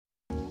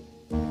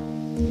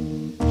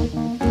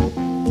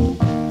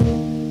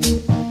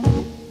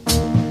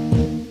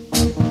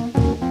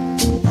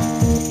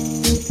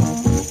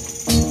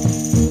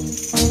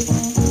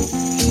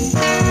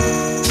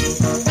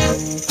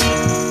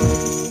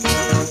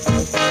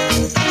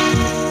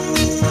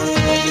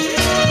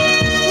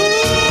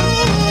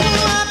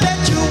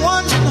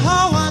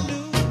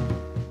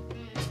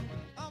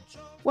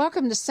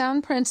to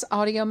Soundprints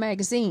Audio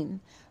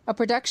Magazine, a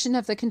production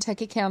of the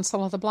Kentucky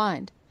Council of the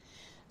Blind.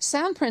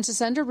 Soundprints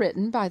is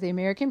underwritten by the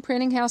American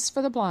Printing House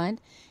for the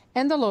Blind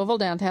and the Louisville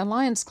Downtown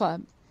Lions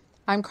Club.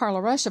 I'm Carla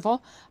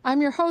Ruschival.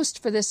 I'm your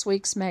host for this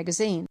week's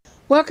magazine.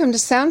 Welcome to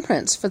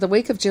Soundprints for the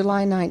week of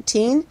July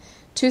 19,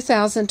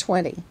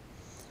 2020.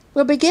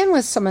 We'll begin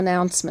with some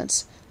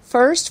announcements.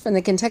 First, from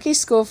the Kentucky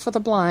School for the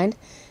Blind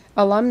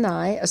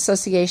Alumni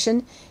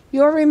Association,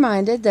 you are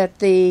reminded that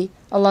the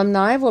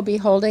alumni will be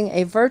holding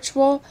a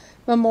virtual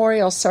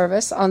memorial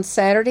service on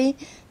Saturday,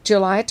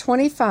 July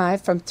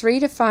 25 from 3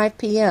 to 5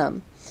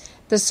 p.m.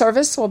 The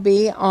service will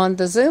be on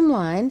the Zoom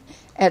line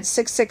at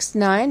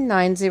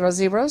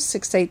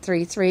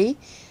 669-900-6833.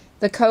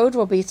 The code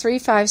will be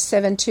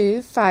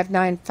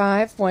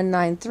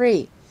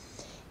 3572-595-193.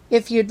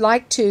 If you'd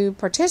like to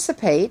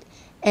participate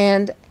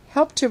and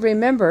help to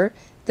remember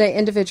the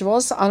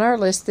individuals on our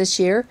list this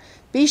year,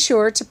 be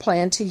sure to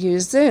plan to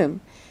use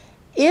Zoom.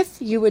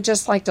 If you would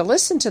just like to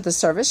listen to the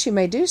service, you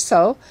may do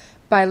so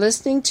by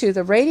listening to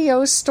the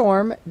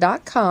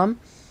radiostorm.com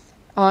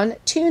on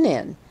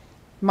TuneIn.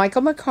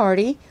 Michael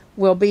McCarty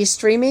will be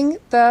streaming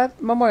the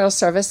memorial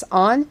service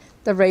on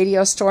the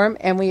Radio Storm,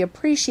 and we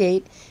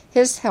appreciate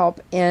his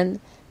help in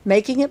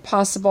making it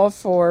possible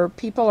for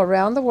people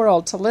around the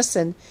world to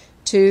listen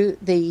to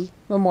the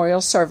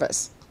memorial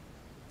service.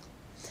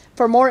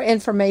 For more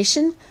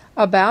information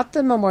about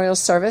the memorial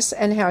service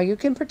and how you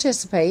can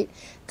participate,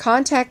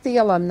 contact the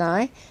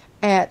alumni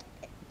at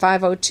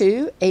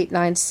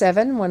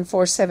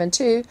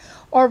 502-897-1472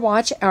 or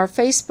watch our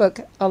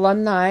Facebook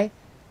alumni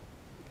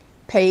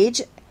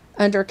page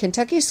under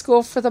Kentucky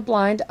School for the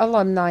Blind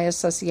Alumni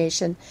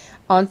Association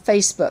on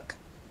Facebook.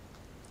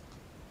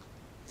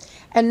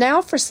 And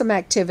now for some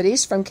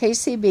activities from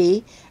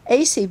KCB,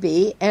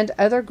 ACB, and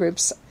other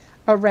groups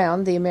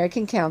around the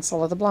American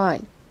Council of the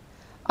Blind.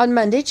 On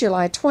Monday,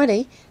 July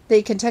 20,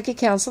 the Kentucky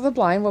Council of the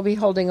Blind will be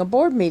holding a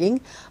board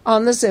meeting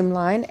on the Zoom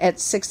line at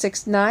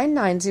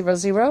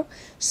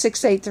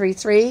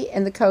 669-900-6833,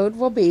 and the code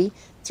will be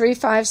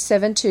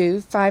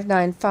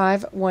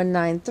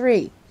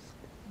 3572-595-193.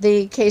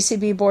 The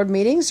KCB board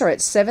meetings are at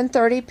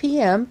 7:30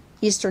 p.m.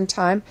 Eastern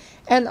Time,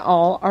 and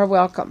all are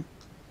welcome.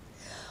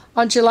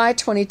 On July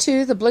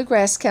 22, the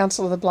Bluegrass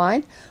Council of the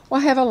Blind will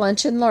have a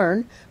lunch and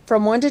learn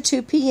from 1 to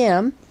 2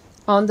 p.m.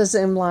 on the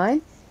Zoom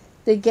line.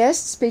 The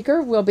guest speaker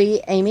will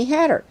be Amy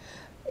Hatter,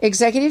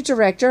 Executive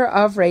Director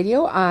of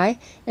Radio I,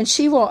 and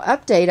she will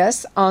update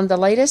us on the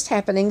latest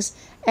happenings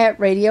at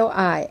Radio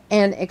I,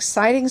 an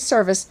exciting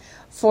service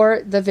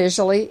for the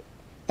visually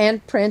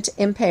and print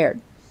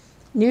impaired.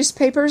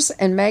 Newspapers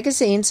and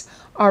magazines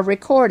are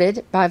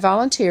recorded by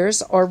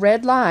volunteers or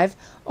read live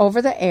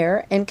over the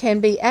air and can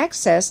be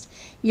accessed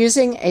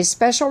using a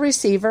special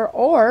receiver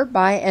or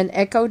by an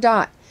Echo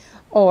Dot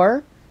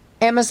or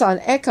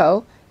Amazon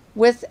Echo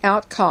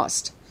without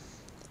cost.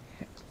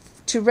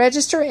 To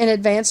register in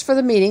advance for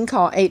the meeting,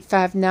 call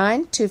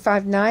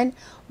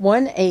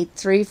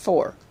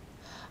 859-259-1834.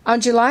 On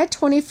July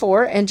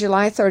 24 and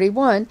July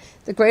 31,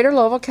 the Greater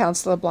Louisville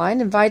Council of the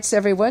Blind invites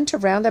everyone to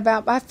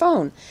Roundabout by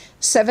phone,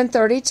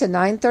 7:30 to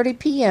 9:30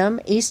 p.m.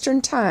 Eastern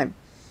Time.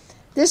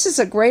 This is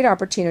a great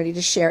opportunity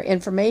to share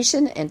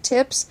information and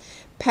tips.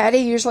 Patty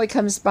usually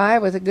comes by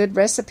with a good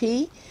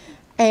recipe,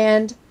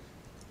 and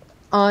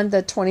on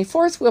the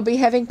 24th, we'll be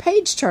having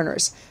page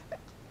turners.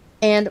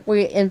 And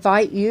we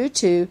invite you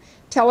to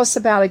tell us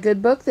about a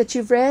good book that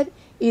you've read,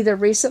 either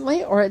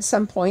recently or at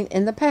some point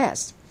in the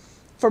past.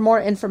 For more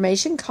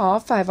information, call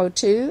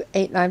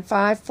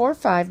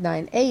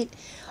 502-895-4598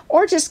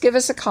 or just give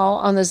us a call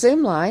on the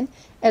Zoom line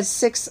at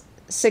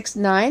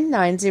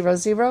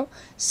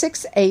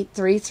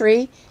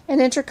 669-900-6833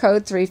 and enter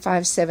code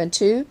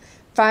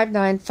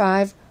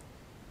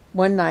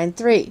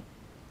 3572-595-193.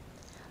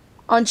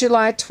 On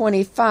July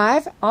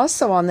 25,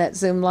 also on that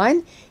Zoom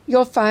line,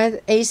 you'll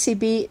find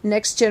ACB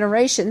Next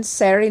Generation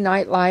Saturday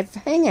Night Live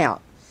Hangout.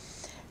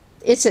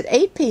 It's at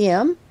 8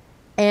 p.m.,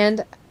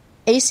 and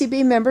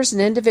ACB members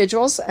and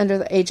individuals under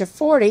the age of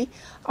 40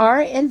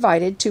 are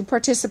invited to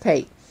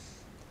participate.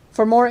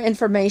 For more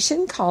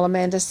information, call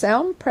Amanda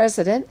Selm,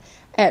 President,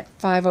 at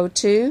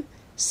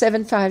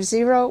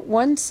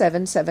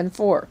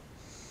 502-750-1774.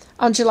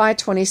 On July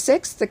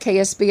 26th, the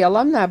KSB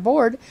Alumni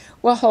Board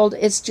will hold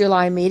its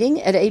July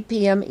meeting at 8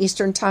 p.m.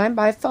 Eastern Time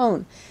by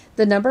phone.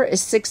 The number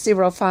is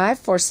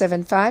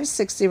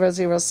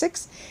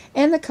 605-475-6006,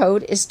 and the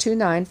code is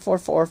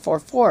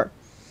 294444.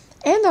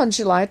 And on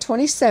July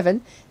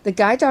 27, the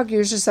Guide Dog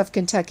Users of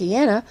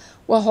Kentuckiana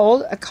will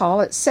hold a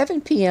call at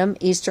 7 p.m.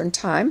 Eastern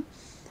Time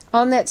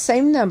on that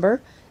same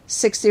number,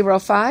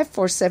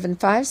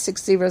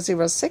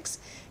 605-475-6006,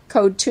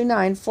 code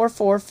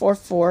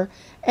 294444,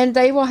 and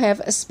they will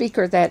have a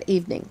speaker that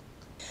evening.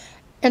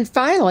 And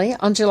finally,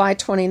 on July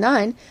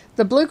 29,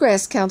 the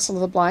Bluegrass Council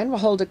of the Blind will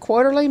hold a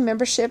quarterly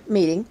membership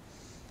meeting.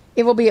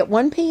 It will be at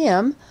 1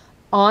 p.m.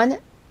 on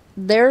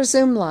their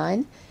Zoom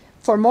line.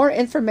 For more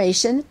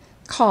information,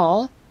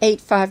 call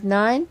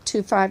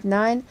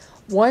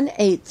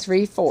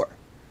 859-259-1834.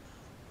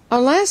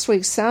 On last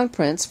week's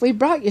Soundprints, we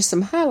brought you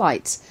some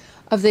highlights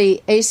of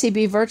the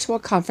ACB Virtual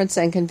Conference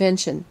and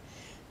Convention.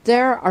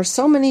 There are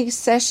so many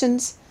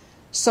sessions,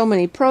 so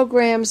many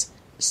programs,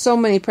 so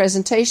many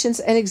presentations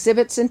and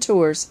exhibits and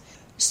tours,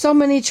 so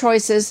many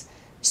choices,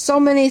 so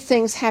many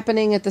things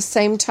happening at the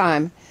same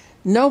time.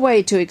 No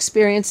way to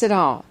experience it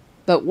all.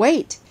 But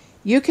wait,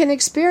 you can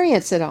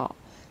experience it all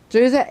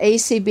through the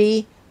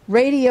ACB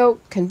Radio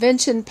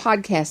Convention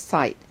podcast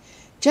site.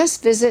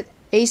 Just visit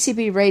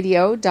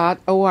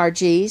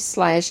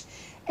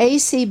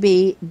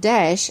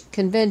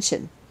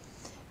acbradio.org/ACB-convention.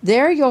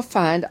 There you'll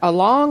find a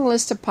long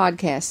list of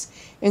podcasts,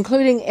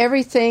 including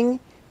everything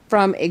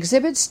from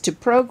exhibits to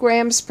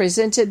programs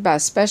presented by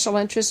special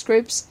interest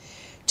groups,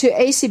 to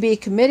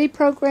ACB committee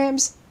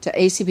programs, to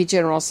ACB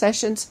general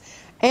sessions,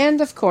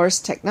 and of course,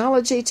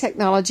 technology.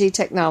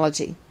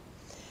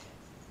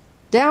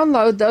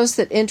 Download those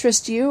that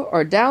interest you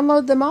or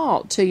download them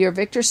all to your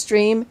Victor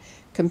Stream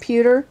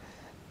computer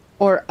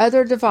or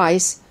other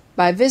device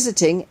by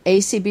visiting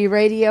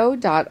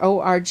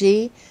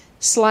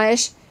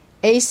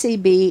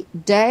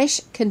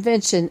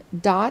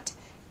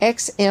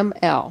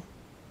acbradio.org/acb-convention.xml.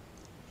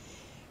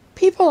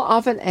 People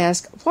often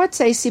ask, what's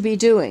ACB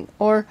doing?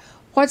 Or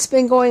what's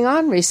been going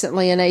on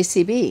recently in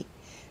ACB?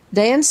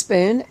 Dan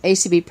Spoon,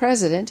 ACB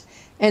President,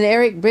 and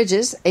Eric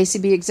Bridges,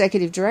 ACB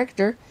Executive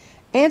Director,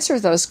 answer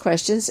those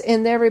questions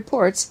in their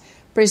reports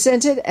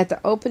presented at the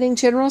opening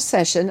general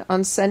session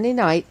on Sunday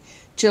night,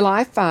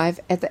 July 5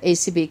 at the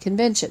ACB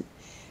Convention.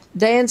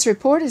 Dan's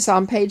report is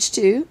on page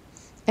 2,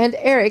 and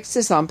Eric's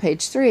is on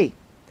page 3.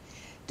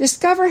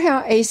 Discover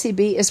how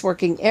ACB is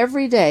working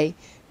every day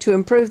to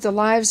improve the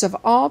lives of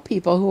all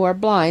people who are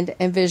blind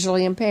and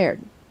visually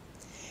impaired.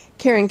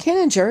 Karen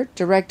Kenninger,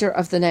 Director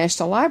of the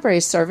National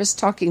Library Service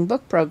Talking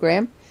Book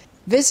Program,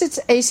 visits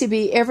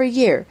ACB every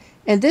year,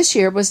 and this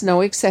year was no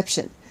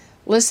exception.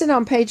 Listen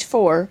on page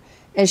 4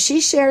 as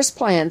she shares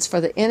plans for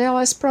the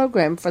NLS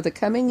program for the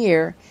coming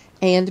year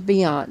and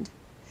beyond.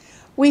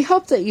 We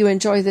hope that you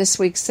enjoy this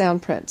week's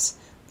Sound Prints.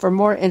 For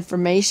more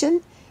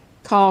information,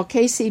 call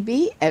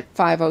KCB at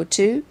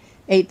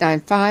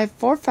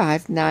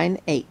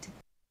 502-895-4598.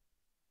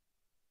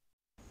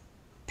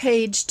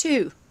 Page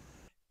 2.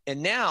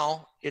 And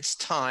now it's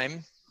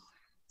time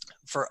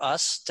for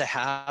us to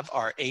have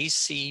our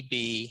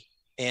ACB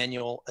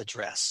annual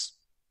address.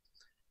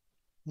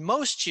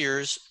 Most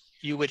years,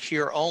 you would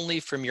hear only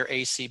from your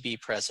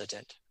ACB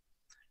president.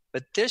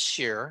 But this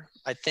year,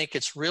 I think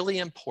it's really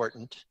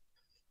important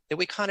that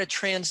we kind of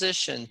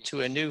transition to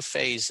a new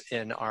phase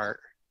in our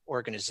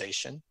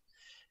organization,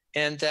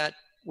 and that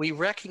we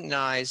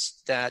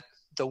recognize that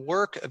the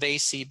work of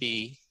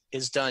ACB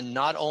is done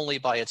not only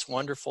by its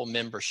wonderful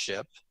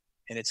membership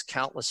and its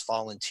countless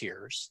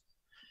volunteers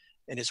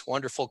and its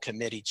wonderful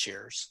committee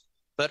chairs,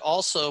 but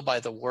also by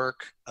the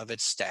work of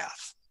its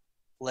staff,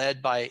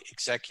 led by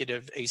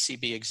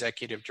ACB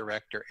Executive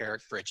Director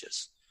Eric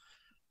Bridges.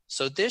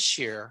 So this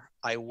year,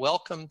 I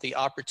welcome the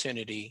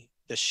opportunity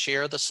to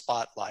share the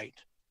spotlight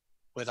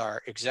with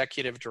our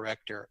Executive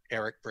Director,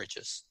 Eric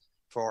Bridges,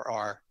 for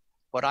our,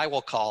 what I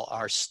will call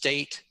our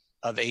State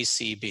of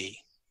ACB.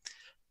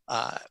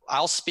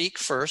 I'll speak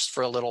first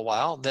for a little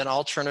while, then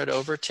I'll turn it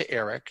over to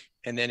Eric,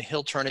 and then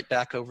he'll turn it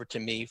back over to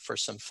me for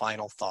some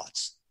final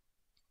thoughts.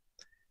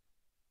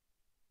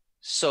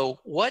 So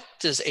what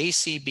does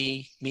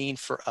ACB mean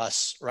for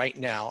us right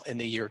now in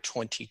the year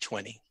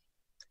 2020?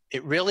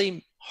 It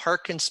really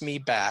harkens me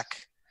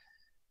back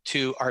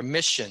to our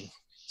mission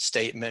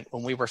statement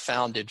when we were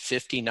founded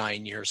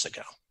 59 years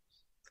ago.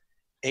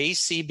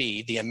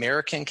 ACB, the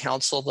American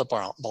Council of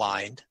the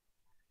Blind,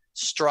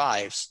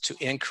 strives to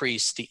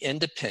increase the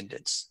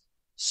independence,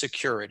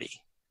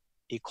 security,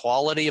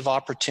 equality of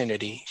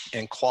opportunity,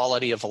 and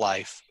quality of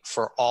life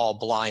for all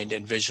blind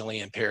and visually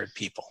impaired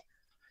people.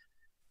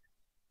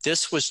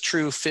 This was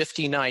true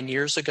 59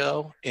 years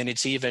ago, and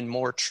it's even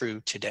more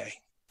true today.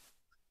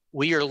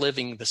 We are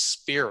living the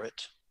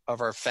spirit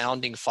of our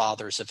founding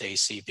fathers of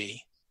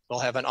ACB. We'll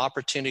have an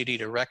opportunity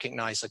to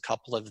recognize a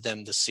couple of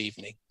them this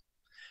evening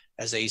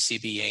as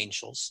ACB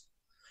angels.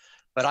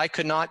 But I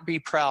could not be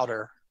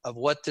prouder of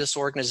what this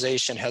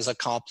organization has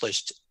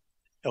accomplished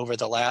over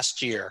the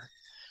last year.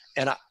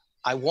 And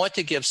I want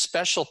to give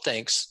special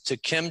thanks to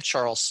Kim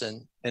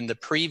Charlson and the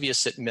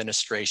previous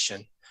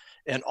administration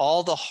and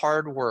all the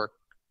hard work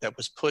that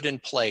was put in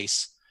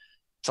place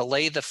to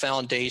lay the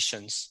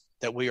foundations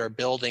that we are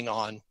building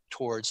on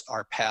towards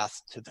our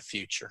path to the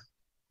future.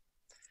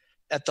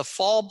 At the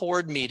fall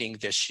board meeting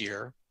this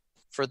year,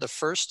 for the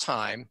first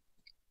time,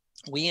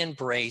 we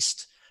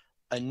embraced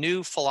a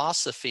new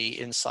philosophy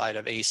inside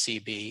of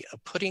ACB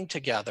of putting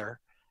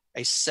together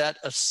a set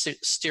of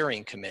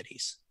steering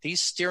committees. These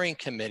steering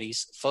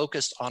committees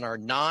focused on our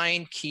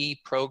 9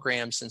 key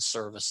programs and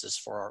services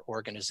for our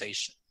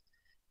organization.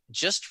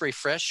 Just to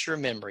refresh your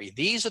memory,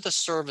 these are the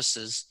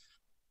services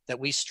that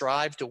we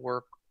strive to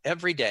work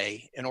every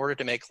day in order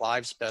to make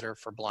lives better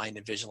for blind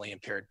and visually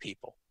impaired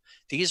people.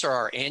 These are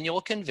our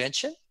annual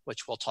convention,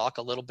 which we'll talk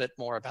a little bit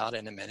more about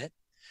in a minute,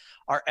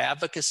 our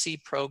advocacy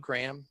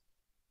program,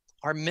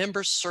 our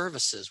member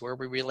services, where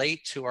we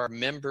relate to our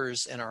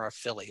members and our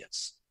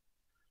affiliates,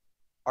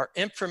 our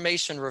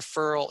information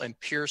referral and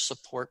peer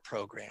support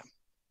program,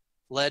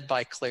 led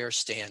by Claire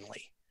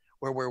Stanley,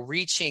 where we're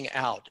reaching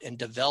out and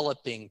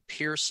developing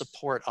peer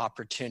support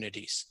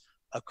opportunities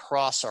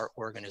across our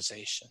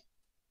organization.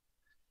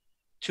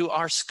 To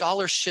our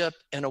scholarship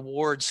and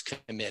awards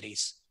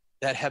committees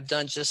that have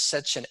done just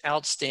such an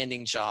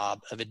outstanding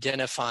job of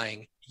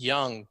identifying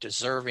young,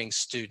 deserving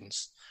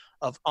students,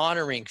 of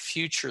honoring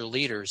future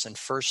leaders and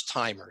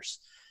first-timers,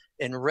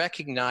 and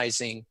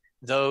recognizing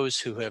those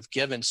who have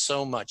given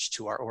so much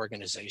to our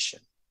organization.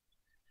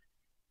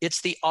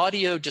 It's the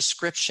Audio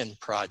Description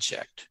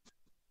Project,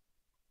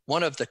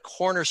 one of the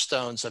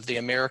cornerstones of the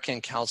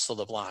American Council of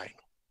the Blind,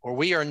 where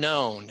we are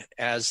known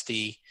as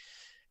the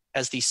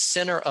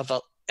center of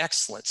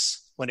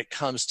excellence when it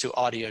comes to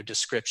audio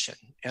description.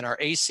 And our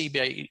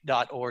acb.org/ADP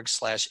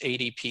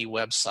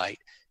website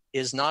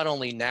is not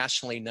only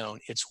nationally known,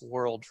 it's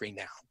world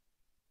renowned.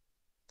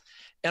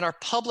 And our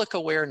Public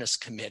Awareness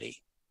Committee,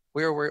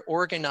 where we're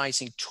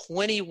organizing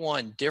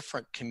 21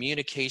 different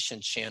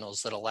communication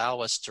channels that allow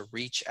us to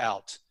reach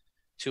out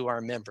to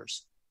our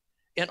members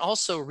and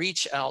also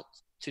reach out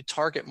to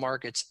target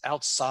markets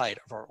outside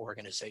of our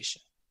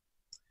organization.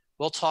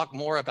 We'll talk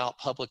more about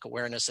public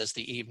awareness as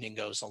the evening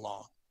goes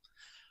along.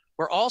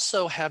 We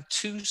also have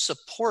two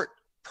support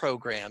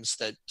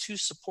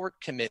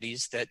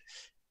committees that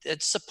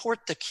support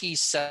the key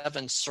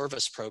 7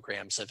 service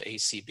programs of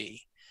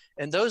ACB.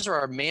 And those are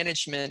our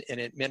management and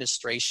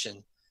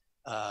administration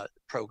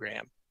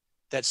program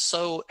that's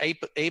so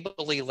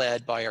ably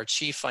led by our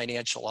Chief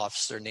Financial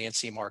Officer,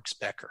 Nancy Marks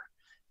Becker.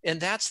 And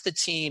that's the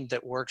team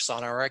that works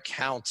on our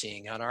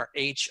accounting, on our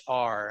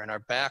HR, and our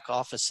back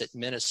office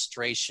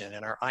administration,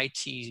 and our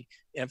IT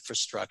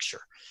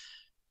infrastructure.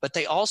 But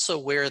they also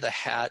wear the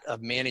hat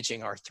of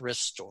managing our thrift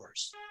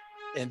stores.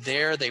 And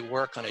there they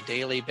work on a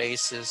daily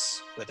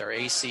basis with our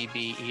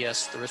ACB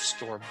ES Thrift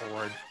Store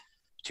Board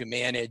to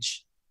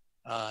manage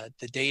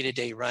the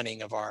day-to-day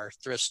running of our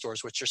thrift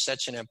stores, which are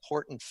such an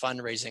important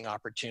fundraising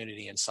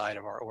opportunity inside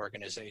of our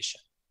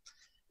organization.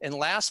 And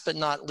last but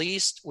not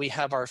least, we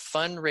have our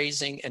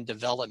fundraising and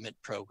development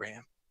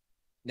program,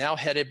 now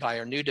headed by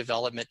our new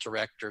development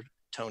director,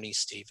 Tony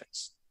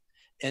Stevens.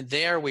 And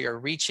there we are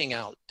reaching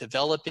out,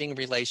 developing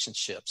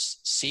relationships,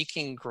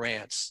 seeking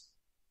grants,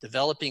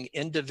 developing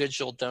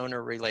individual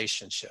donor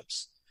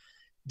relationships.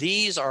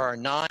 These are our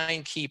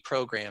 9 key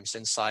programs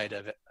inside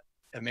of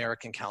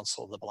American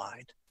Council of the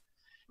Blind.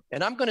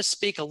 And I'm going to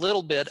speak a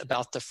little bit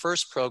about the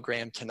first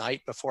program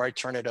tonight before I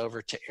turn it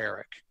over to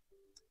Eric.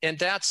 And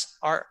that's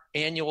our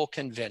annual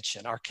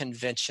convention, our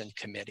convention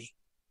committee.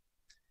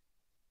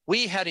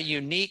 We had a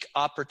unique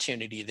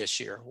opportunity this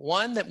year,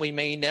 one that we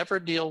may never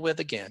deal with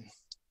again.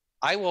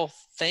 I will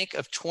think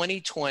of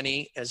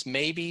 2020 as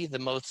maybe the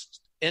most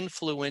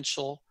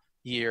influential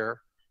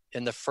year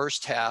in the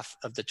first half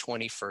of the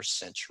 21st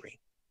century.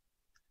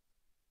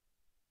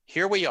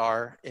 Here we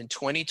are in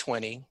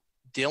 2020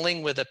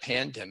 dealing with a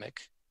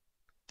pandemic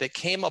that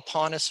came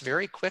upon us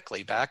very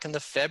quickly. Back in the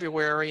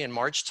February and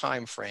March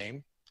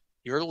timeframe,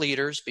 your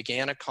leaders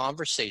began a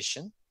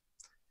conversation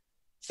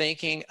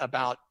thinking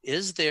about,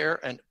 is there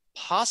a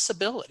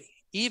possibility,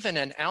 even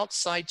an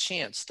outside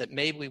chance, that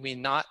maybe we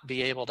not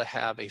be able to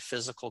have a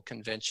physical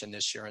convention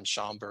this year in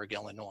Schaumburg,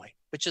 Illinois,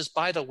 which is,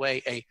 by the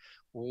way, a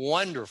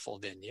wonderful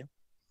venue.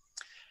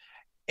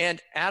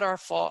 And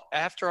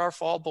after our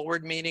fall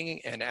board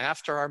meeting and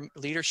after our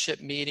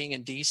leadership meeting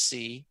in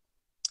DC,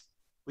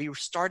 we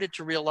started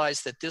to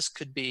realize that this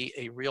could be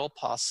a real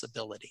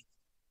possibility.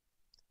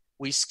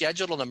 We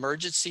scheduled an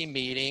emergency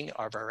meeting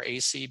of our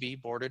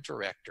ACB board of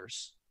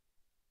directors,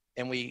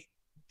 and we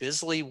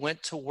busily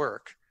went to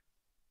work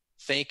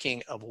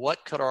thinking of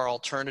what could our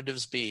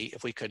alternatives be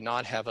if we could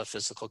not have a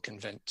physical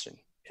convention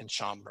in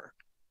Schaumburg.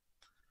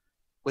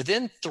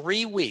 Within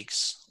 3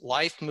 weeks,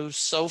 life moved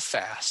so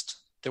fast,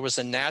 there was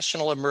a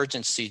national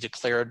emergency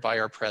declared by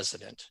our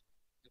president.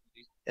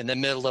 In the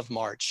middle of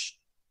March,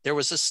 there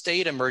was a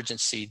state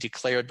emergency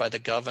declared by the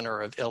governor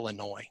of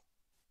Illinois.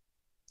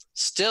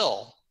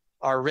 Still,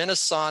 our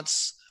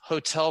Renaissance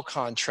hotel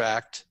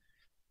contract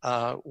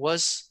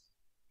was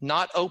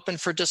not open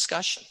for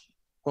discussion.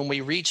 When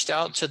we reached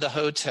out to the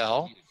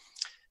hotel,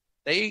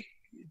 they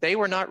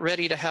were not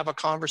ready to have a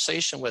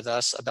conversation with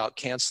us about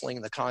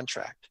canceling the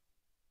contract.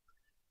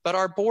 But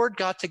our board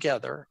got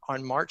together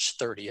on March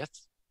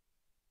 30th,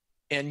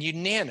 and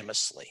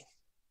unanimously,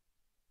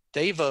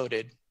 they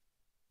voted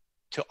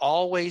to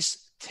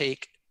always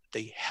take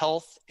the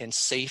health and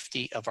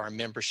safety of our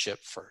membership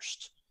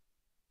first.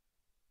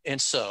 And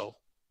so,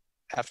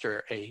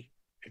 after a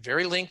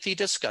very lengthy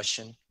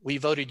discussion, we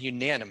voted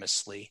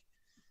unanimously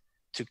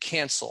to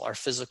cancel our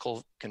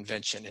physical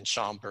convention in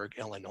Schaumburg,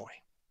 Illinois.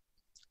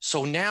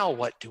 So now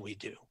what do we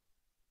do?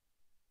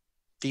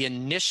 The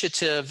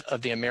initiative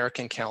of the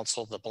American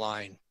Council of the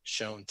Blind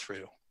shone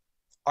through.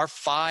 Our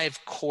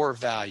 5 core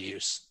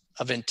values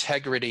of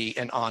integrity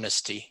and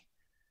honesty,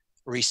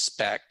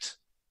 respect,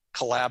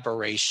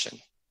 collaboration,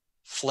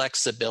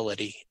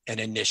 flexibility, and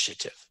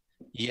initiative.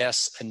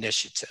 Yes,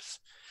 initiative.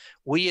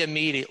 We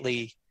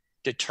immediately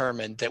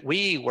determined that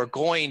we were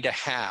going to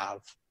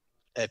have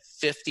a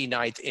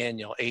 59th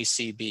annual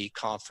ACB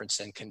conference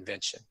and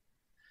convention.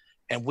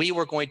 And we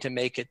were going to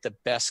make it the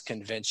best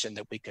convention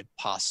that we could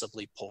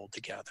possibly pull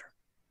together.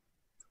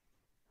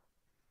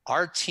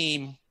 Our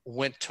team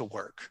went to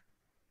work.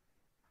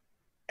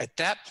 At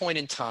that point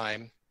in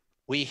time,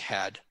 we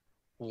had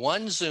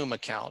one Zoom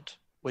account,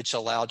 which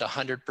allowed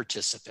 100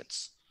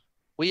 participants.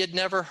 We had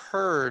never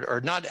heard,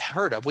 or not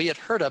heard of, we had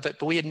heard of it,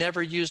 but we had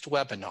never used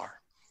webinar.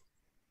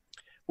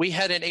 We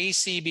had an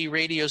ACB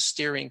radio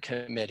steering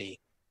committee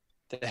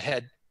that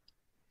had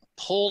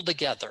pulled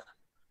together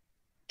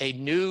a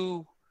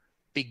new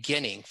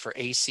beginning for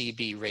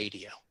ACB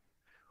radio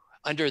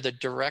under the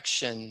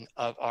direction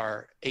of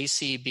our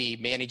ACB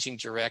managing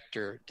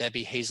director,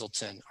 Debbie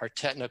Hazelton, our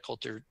technical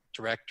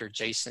director,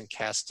 Jason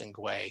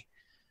Castanguay,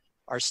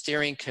 our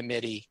steering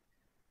committee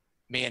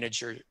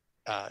manager,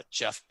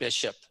 Jeff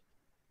Bishop,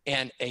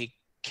 and a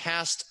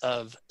cast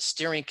of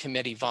steering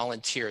committee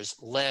volunteers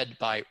led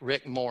by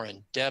Rick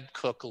Morin, Deb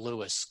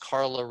Cook-Lewis,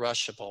 Carla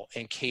Rushabel,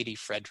 and Katie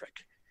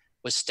Frederick,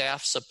 with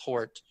staff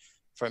support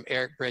from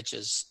Eric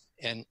Bridges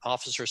and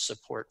officer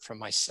support from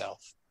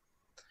myself.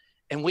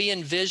 And we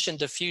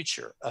envisioned a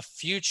future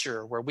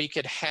where we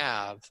could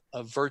have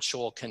a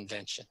virtual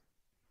convention.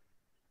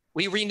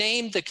 We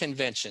renamed the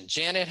convention.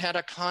 Janet had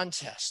a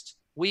contest.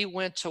 We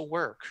went to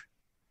work.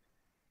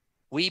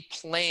 We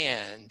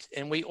planned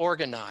and we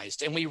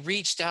organized and we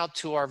reached out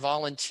to our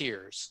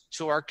volunteers,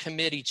 to our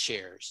committee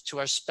chairs, to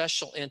our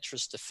special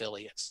interest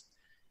affiliates.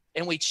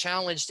 And we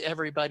challenged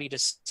everybody to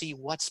see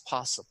what's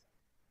possible.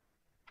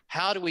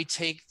 How do we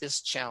take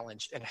this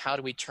challenge and how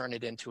do we turn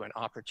it into an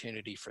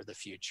opportunity for the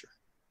future?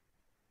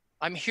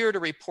 I'm here to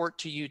report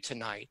to you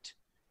tonight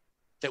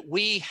that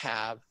we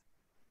have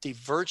the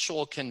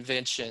virtual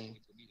convention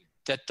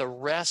that the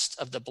rest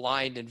of the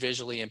blind and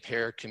visually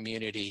impaired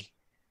community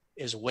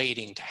is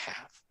waiting to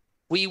have.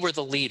 We were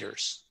the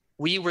leaders.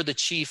 We were the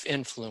chief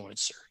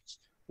influencers.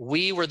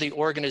 We were the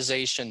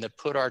organization that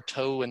put our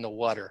toe in the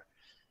water.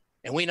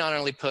 And we not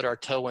only put our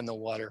toe in the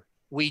water,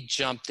 we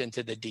jumped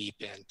into the deep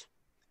end.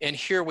 And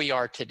here we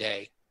are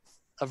today,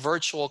 a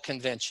virtual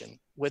convention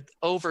with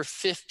over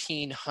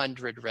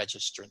 1,500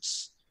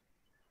 registrants,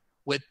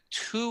 with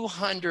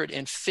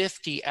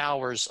 250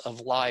 hours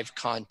of live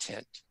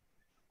content,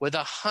 with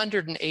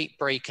 108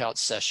 breakout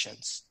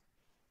sessions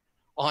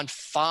on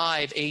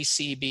 5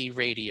 ACB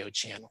radio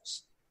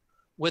channels,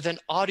 with an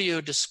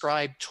audio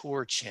described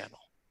tour channel,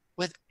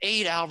 with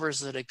 8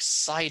 hours of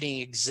exciting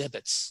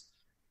exhibits,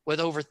 with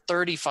over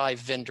 35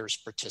 vendors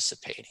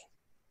participating,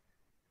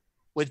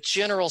 with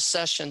general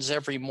sessions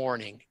every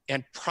morning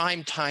and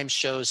primetime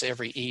shows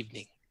every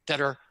evening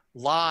that are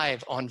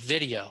live on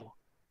video,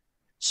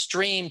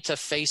 streamed to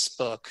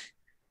Facebook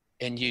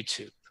and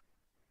YouTube.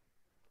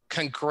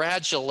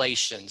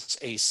 Congratulations,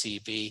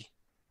 ACB.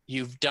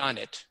 You've done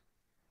it.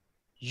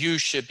 You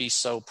should be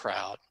so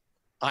proud.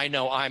 I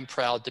know I'm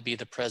proud to be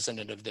the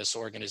president of this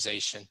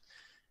organization.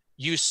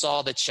 You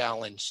saw the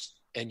challenge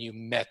and you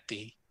met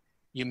the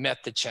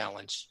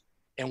challenge.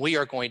 And we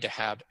are going to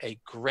have a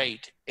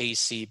great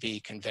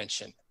ACB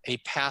convention, a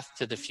path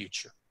to the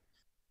future.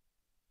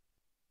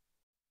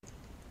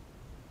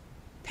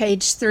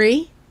 Page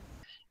 3.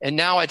 And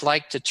now I'd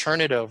like to turn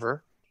it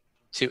over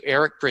to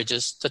Eric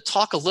Bridges to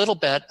talk a little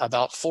bit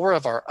about 4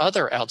 of our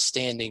other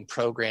outstanding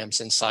programs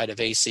inside of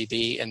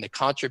ACB and the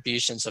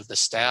contributions of the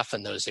staff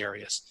in those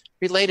areas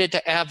related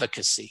to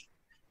advocacy,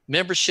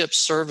 membership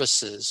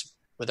services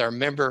with our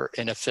member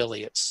and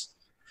affiliates,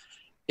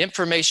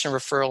 information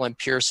referral and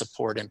peer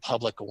support and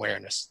public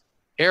awareness.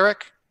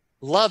 Eric,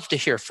 love to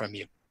hear from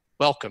you.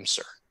 Welcome,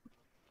 sir.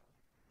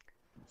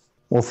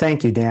 Well,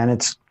 thank you, Dan.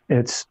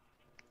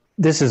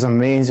 This is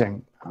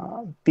amazing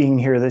being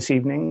here this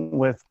evening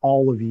with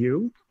all of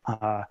you.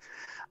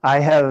 I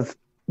have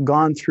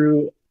gone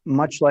through,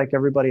 much like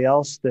everybody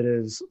else that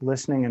is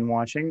listening and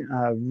watching,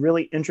 a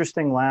really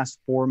interesting last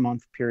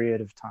 4-month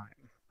period of time.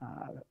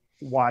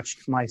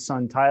 Watched my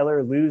son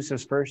Tyler lose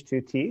his first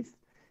 2 teeth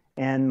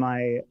and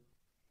my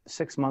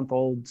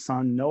 6-month-old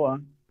son Noah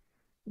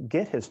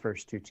get his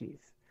first 2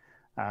 teeth.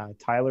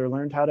 Tyler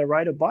learned how to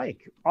ride a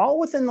bike, all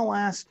within the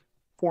last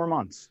 4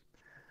 months.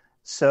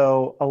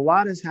 So a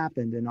lot has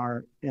happened in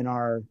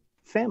our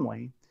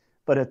family,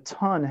 but a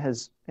ton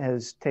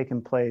has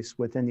taken place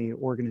within the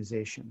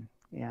organization,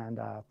 and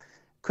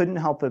couldn't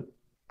help it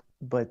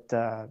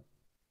but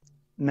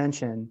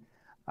mention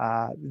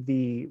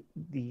the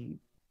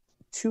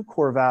 2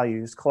 core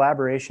values: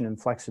 collaboration and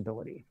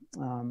flexibility.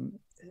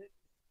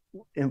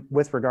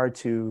 With regard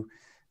to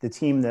the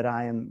team that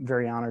I am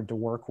very honored to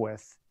work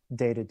with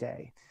day to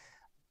day,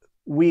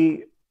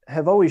 we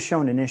have always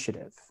shown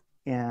initiative.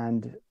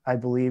 And I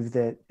believe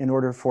that in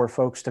order for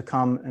folks to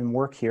come and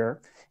work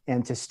here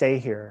and to stay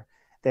here,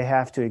 they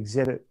have to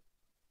exhibit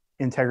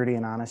integrity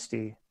and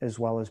honesty, as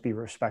well as be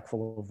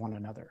respectful of one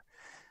another.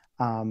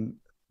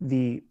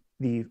 The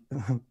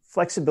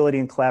flexibility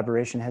and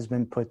collaboration has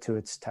been put to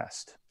its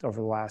test over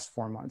the last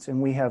 4 months,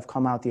 and we have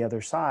come out the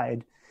other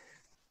side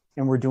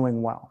and we're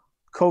doing well.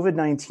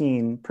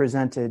 COVID-19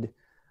 presented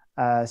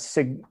a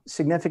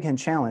significant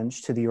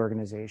challenge to the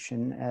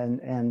organization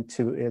and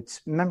to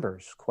its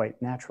members,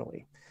 quite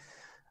naturally.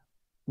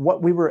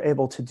 What we were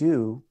able to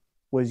do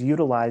was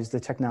utilize the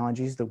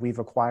technologies that we've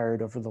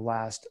acquired over the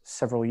last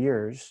several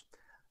years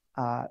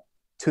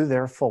to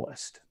their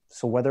fullest.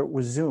 So whether it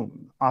was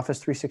Zoom, Office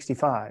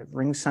 365,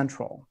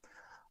 RingCentral,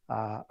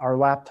 our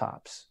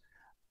laptops,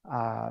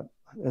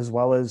 as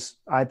well as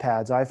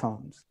iPads,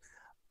 iPhones,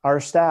 our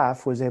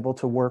staff was able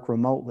to work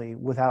remotely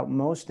without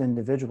most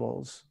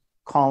individuals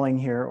calling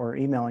here or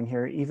emailing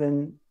here,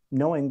 even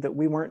knowing that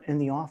we weren't in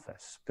the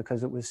office,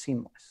 because it was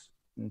seamless.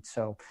 And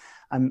so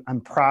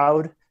I'm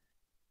proud,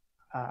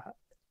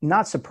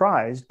 not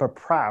surprised, but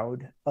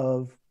proud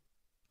of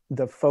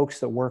the folks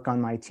that work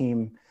on my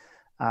team,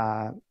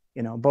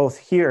 both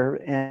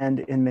here and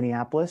in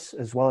Minneapolis,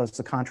 as well as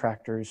the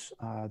contractors.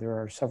 There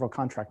are several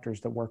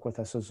contractors that work with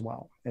us as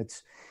well.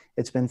 It's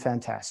been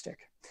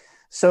fantastic.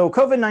 So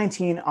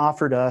COVID-19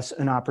 offered us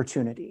an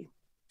opportunity,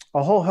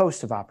 a whole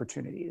host of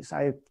opportunities.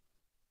 I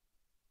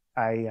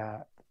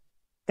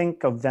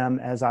think of them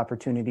as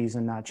opportunities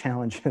and not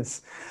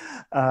challenges.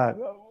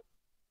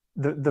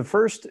 The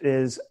first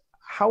is,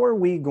 how are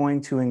we going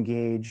to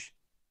engage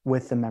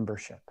with the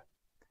membership?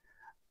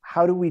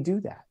 How do we do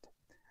that?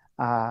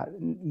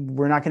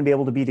 We're not going to be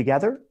able to be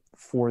together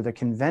for the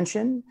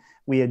convention.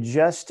 We had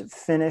just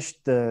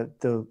finished the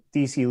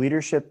DC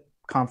Leadership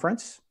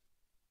Conference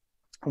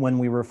when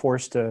we were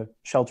forced to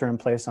shelter in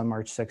place on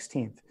March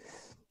 16th.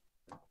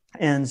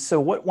 And so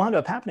what wound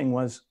up happening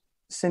was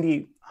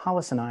Cindy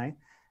Hollis and I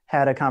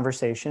had a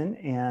conversation,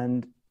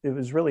 and it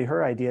was really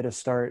her idea to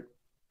start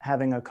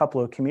having a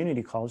couple of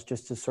community calls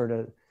just to sort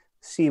of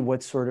see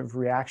what sort of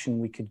reaction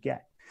we could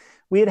get.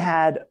 We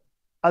had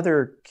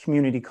other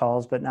community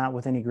calls, but not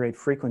with any great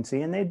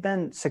frequency, and they'd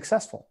been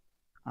successful.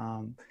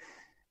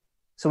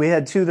 So we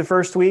had two the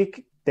first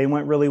week. They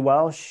went really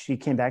well. She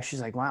came back.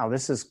 She's like, wow,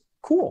 this is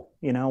cool.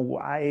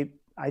 I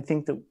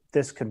think that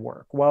this could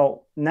work.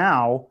 Well,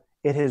 now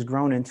it has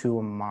grown into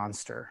a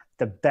monster,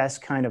 the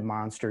best kind of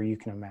monster you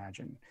can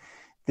imagine.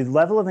 The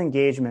level of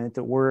engagement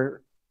that we're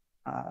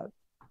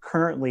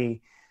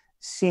currently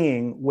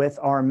seeing with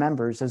our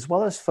members, as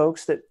well as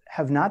folks that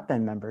have not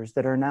been members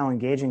that are now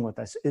engaging with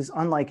us, is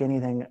unlike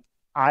anything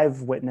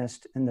I've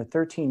witnessed in the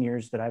 13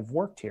 years that I've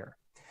worked here.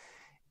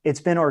 It's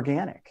been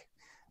organic.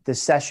 The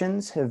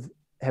sessions have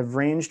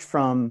ranged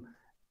from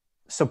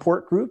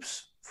support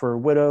groups for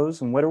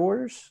widows and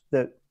widowers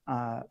that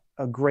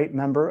a great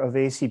member of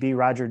ACB,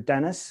 Roger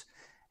Dennis,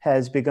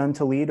 has begun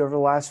to lead over the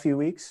last few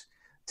weeks,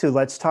 to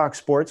Let's Talk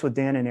Sports with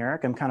Dan and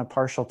Eric. I'm kind of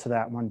partial to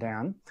that one,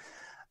 Dan.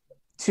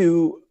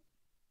 To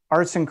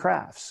arts and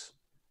crafts,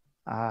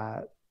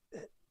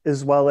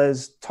 as well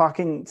as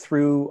talking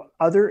through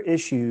other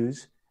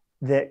issues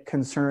that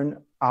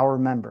concern our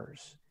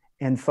members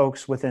and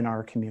folks within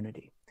our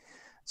community.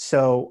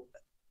 So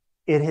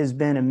it has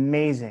been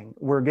amazing.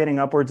 We're getting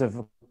upwards of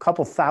a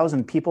couple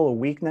thousand people a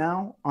week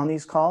now on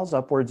these calls,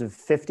 upwards of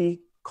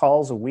 50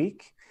 calls a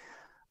week.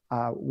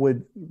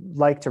 Would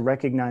like to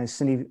recognize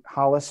Cindy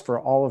Hollis for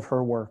all of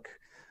her work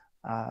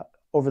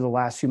over the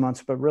last few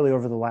months, but really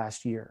over the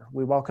last year.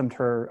 We welcomed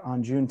her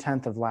on June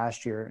 10th of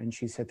last year, and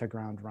she's hit the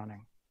ground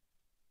running.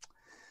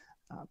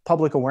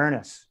 Public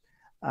awareness.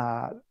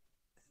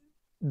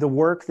 The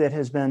work that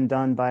has been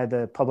done by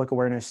the Public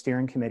Awareness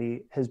Steering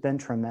Committee has been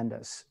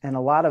tremendous. And a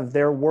lot of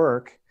their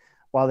work,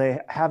 while they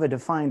have a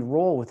defined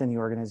role within the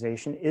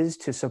organization, is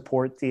to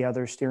support the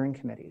other steering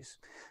committees.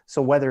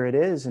 So whether it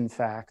is, in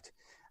fact,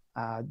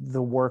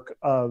 the work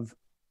of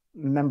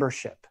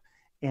membership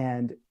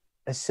and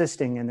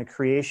assisting in the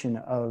creation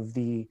of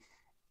the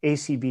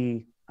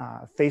ACB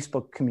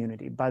Facebook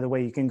community. By the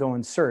way, you can go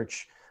and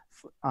search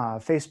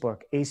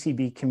Facebook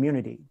ACB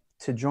community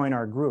to join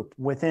our group.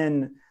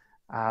 Within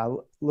a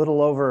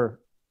little over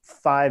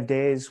 5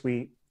 days,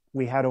 we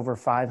had over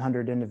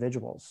 500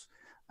 individuals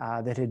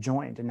that had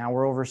joined, and now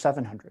we're over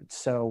 700.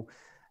 So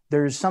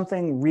there's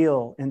something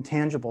real and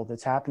tangible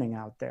that's happening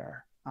out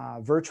there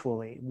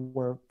virtually,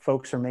 where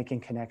folks are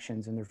making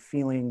connections and they're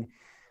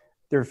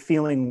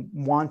feeling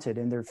wanted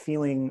and they're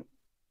feeling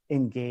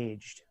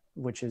engaged,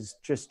 which is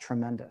just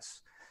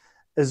tremendous.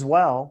 As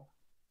well,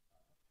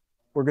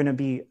 we're going to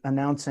be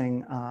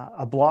announcing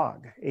a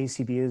blog.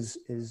 ACB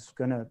is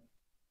going to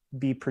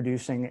be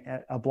producing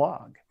a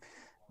blog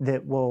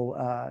that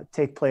will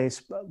take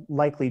place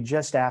likely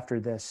just after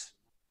this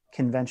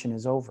convention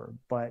is over.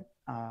 But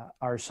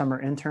our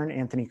summer intern,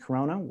 Anthony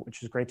Corona,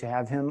 which is great to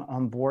have him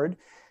on board,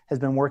 has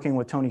been working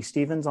with Tony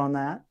Stevens on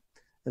that,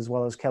 as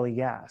well as Kelly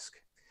Gask.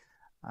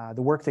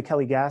 The work that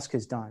Kelly Gask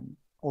has done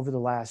over the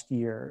last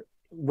year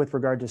with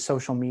regard to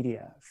social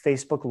media,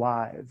 Facebook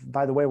Live.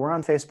 By the way, we're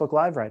on Facebook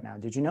Live right now.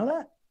 Did you know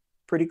that?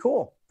 Pretty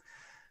cool.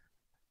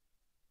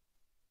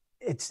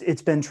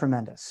 It's been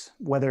tremendous.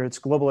 Whether it's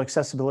Global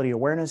Accessibility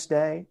Awareness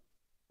Day,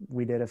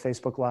 we did a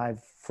Facebook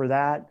Live for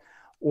that,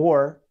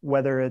 or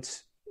whether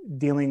it's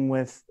dealing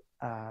with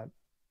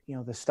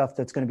the stuff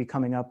that's going to be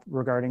coming up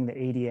regarding the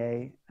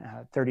ADA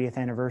 30th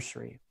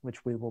anniversary,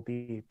 which we will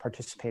be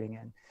participating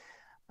in,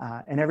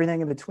 and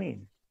everything in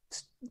between.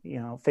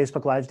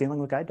 Facebook Live's dealing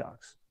with guide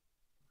dogs.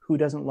 Who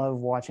doesn't love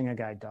watching a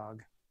guide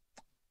dog?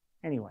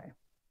 Anyway,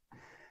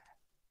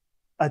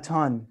 a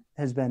ton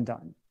has been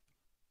done.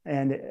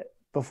 And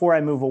before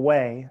I move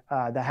away,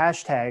 the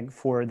hashtag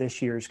for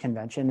this year's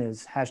convention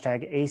is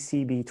hashtag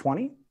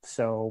ACB20.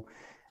 So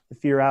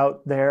if you're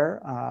out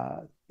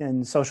there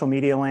in social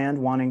media land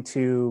wanting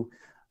to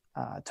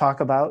talk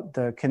about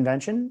the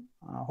convention,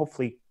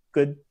 hopefully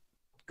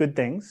good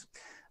things,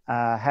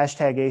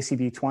 hashtag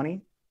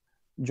ACB20.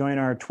 Join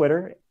our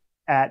Twitter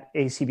at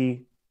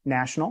ACB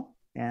National,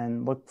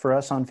 and look for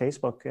us on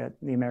Facebook at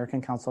the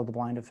American Council of the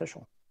Blind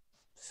Official.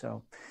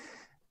 So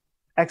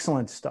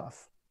excellent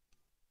stuff.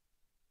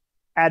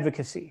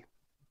 Advocacy.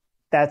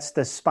 That's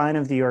the spine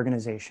of the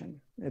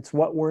organization. It's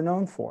what we're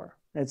known for.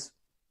 It's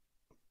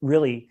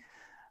really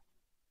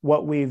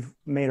what we've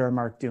made our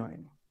mark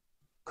doing.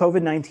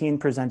 COVID-19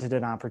 presented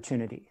an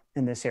opportunity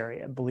in this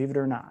area, believe it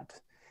or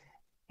not.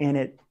 And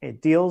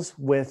it deals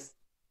with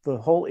the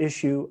whole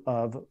issue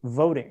of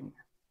voting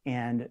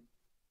and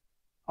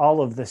all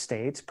of the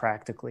states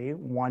practically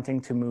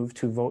wanting to move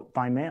to vote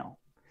by mail.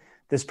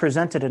 This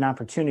presented an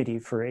opportunity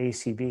for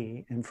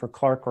ACB and for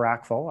Clark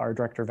Rockville, our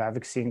Director of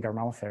Advocacy and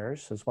Governmental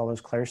Affairs, as well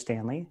as Claire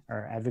Stanley,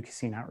 our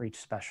Advocacy and Outreach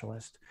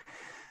Specialist,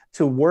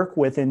 to work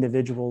with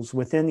individuals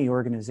within the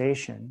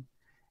organization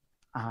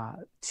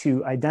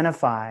to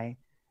identify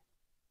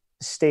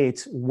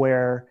states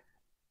where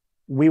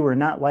we were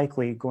not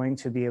likely going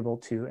to be able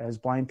to, as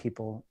blind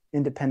people,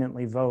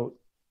 independently vote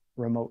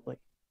remotely.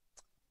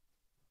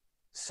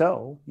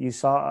 So you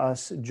saw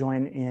us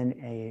join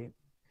in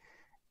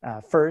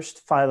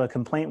first file a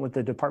complaint with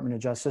the Department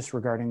of Justice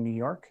regarding New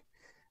York,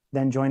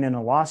 then join in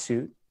a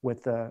lawsuit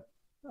with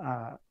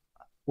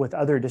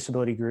other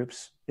disability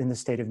groups in the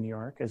state of New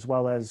York, as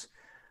well as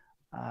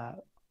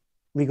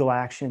legal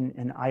action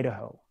in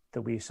Idaho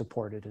that we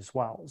supported as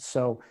well.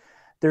 So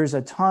there's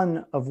a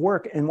ton of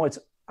work. And what's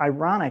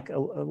ironic, a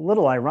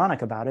little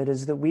ironic about it,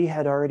 is that we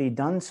had already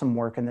done some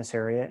work in this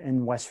area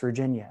in West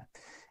Virginia,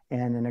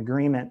 and an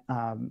agreement,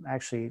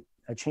 actually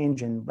a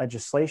change in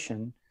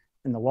legislation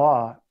in the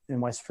law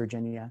in West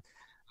Virginia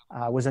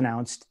was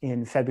announced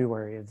in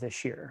February of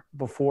this year,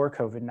 before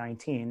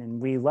COVID-19,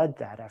 and we led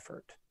that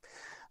effort.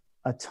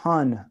 A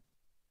ton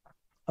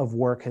of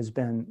work has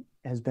been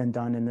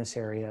done in this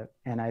area,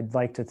 and I'd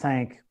like to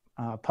thank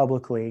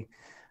publicly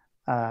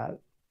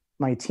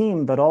my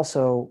team, but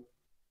also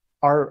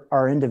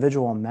our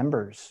individual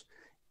members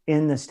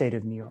in the state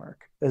of New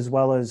York, as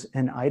well as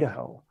in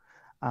Idaho,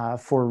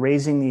 for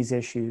raising these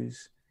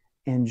issues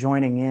and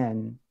joining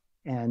in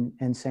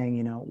and saying,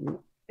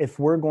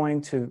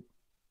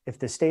 if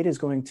the state is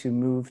going to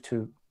move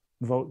to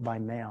vote by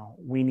mail,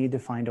 we need to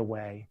find a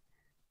way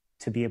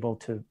to be able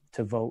to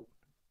vote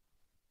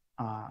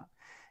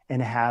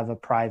and have a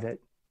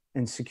private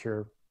and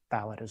secure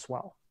ballot as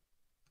well.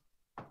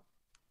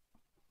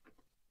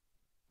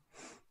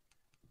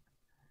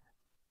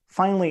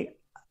 Finally,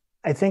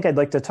 I think I'd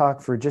like to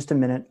talk for just a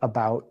minute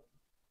about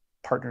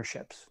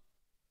partnerships.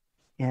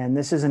 And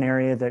this is an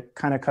area that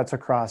kind of cuts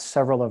across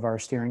several of our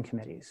steering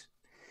committees.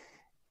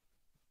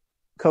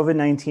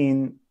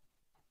 COVID-19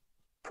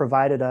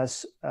 provided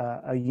us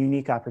a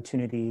unique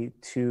opportunity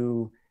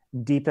to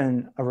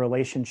deepen a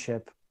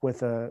relationship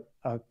with a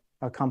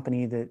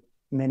company that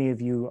many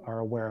of you are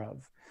aware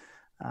of,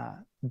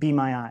 Be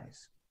My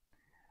Eyes.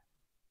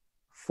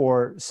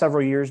 For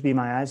several years, Be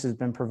My Eyes has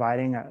been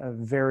providing a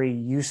very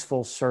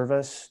useful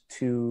service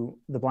to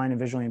the blind and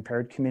visually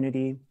impaired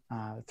community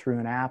through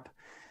an app,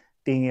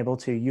 being able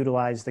to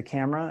utilize the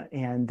camera,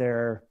 and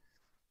there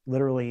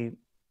literally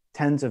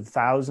tens of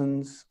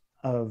thousands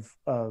of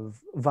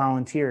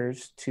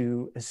volunteers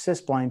to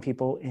assist blind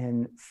people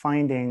in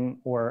finding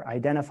or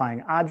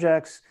identifying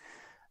objects,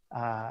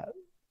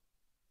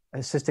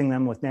 assisting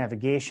them with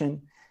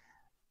navigation.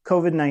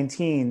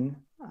 COVID-19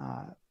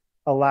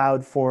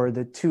 allowed for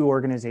the two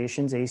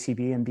organizations,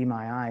 ACB and Be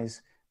My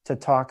Eyes, to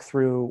talk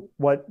through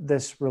what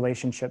this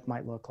relationship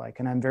might look like.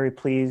 And I'm very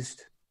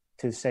pleased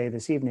to say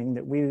this evening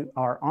that we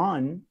are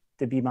on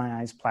the Be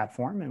My Eyes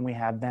platform, and we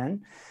have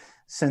been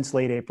since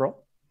late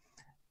April.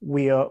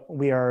 We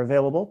are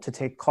available to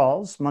take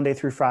calls Monday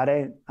through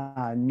Friday,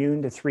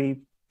 noon to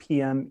 3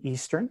 p.m.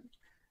 Eastern.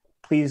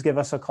 Please give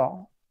us a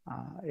call.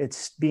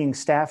 It's being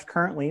staffed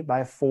currently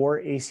by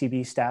 4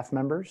 ACB staff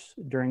members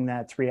during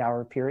that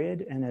 3-hour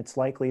period, and it's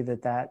likely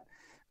that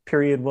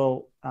period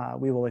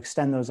we will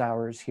extend those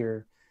hours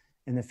here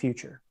in the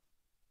future.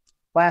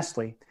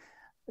 Lastly,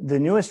 the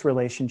newest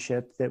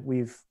relationship that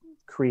we've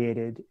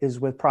created is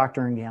with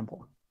Procter &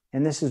 Gamble.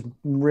 And this is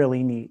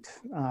really neat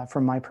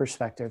from my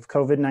perspective.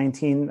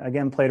 COVID-19,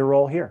 again, played a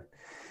role here.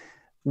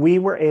 We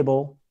were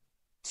able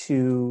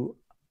to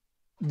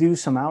do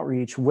some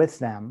outreach with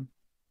them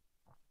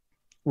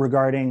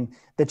regarding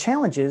the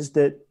challenges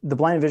that the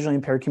blind and visually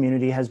impaired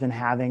community has been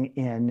having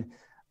in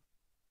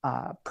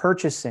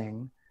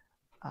purchasing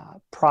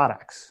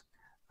products,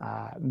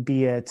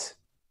 be it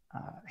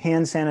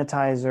hand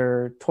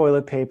sanitizer,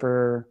 toilet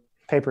paper,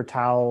 paper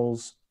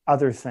towels,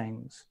 other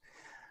things.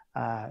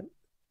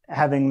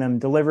 having them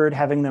delivered,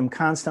 having them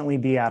constantly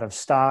be out of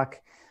stock,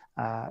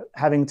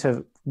 having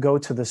to go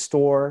to the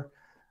store,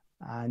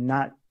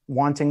 not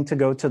wanting to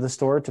go to the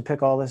store to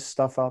pick all this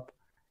stuff up.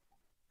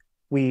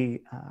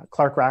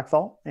 Clark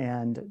Rachfal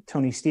and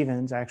Tony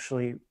Stevens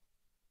actually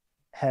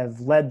have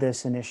led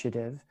this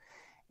initiative,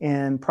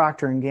 and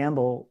Procter &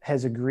 Gamble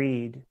has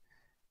agreed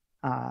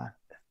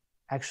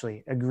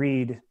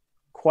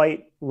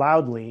quite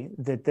loudly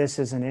that this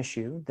is an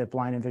issue, that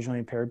blind and visually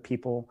impaired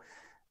people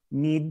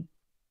need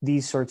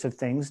these sorts of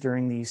things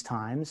during these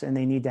times, and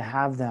they need to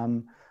have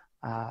them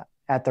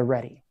at the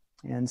ready.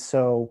 And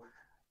so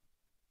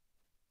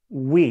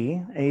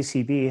we,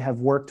 ACB, have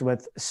worked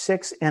with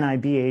 6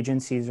 NIB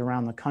agencies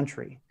around the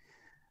country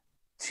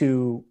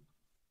to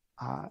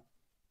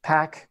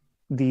pack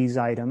these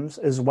items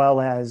as well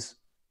as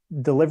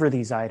deliver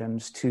these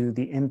items to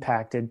the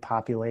impacted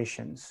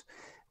populations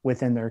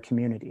within their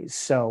communities.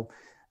 So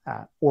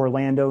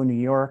Orlando, New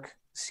York,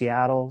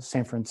 Seattle,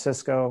 San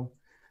Francisco,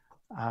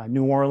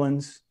 New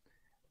Orleans,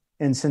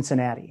 and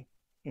Cincinnati.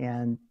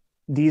 And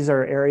these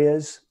are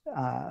areas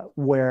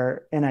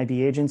where NIB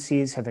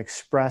agencies have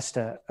expressed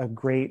a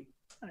great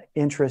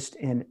interest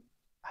in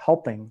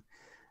helping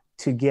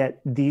to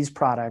get these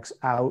products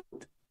out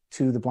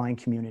to the blind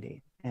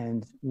community.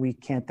 And we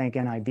can't thank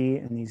NIB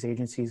and these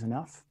agencies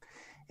enough.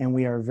 And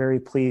we are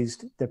very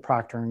pleased that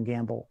Procter &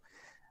 Gamble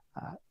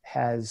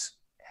has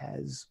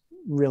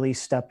really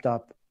stepped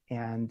up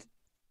and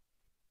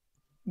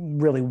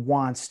really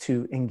wants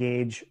to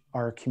engage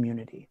our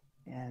community.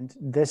 And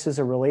this is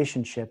a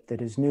relationship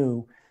that is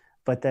new,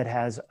 but that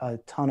has a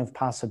ton of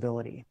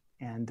possibility.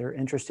 And they're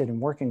interested in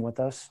working with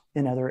us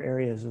in other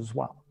areas as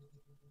well.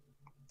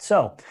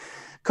 So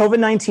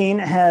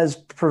COVID-19 has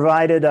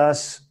provided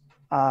us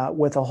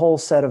with a whole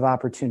set of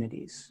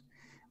opportunities.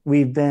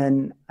 We've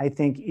been, I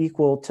think,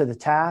 equal to the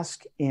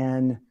task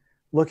in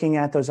looking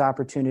at those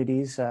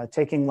opportunities,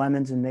 taking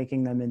lemons and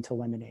making them into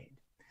lemonade.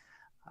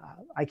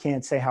 I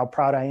can't say how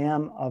proud I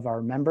am of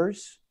our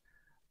members,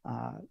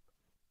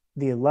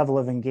 the level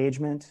of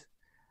engagement,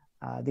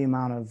 the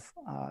amount of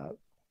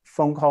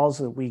phone calls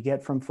that we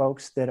get from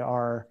folks that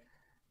are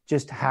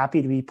just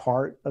happy to be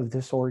part of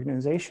this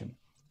organization.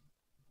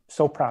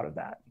 So proud of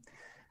that.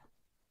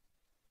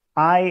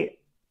 I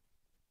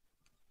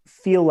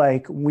feel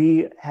like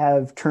we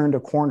have turned a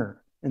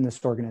corner in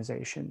this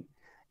organization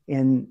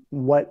in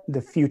what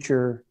the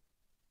future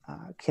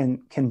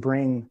can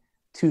bring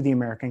to the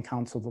American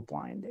Council of the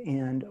Blind,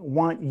 and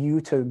want you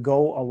to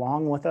go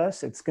along with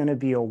us. It's going to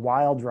be a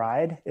wild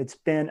ride. It's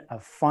been a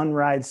fun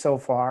ride so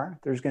far.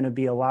 There's going to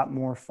be a lot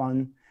more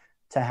fun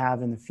to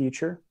have in the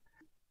future.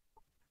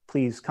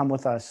 Please come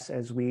with us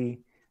as we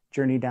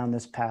journey down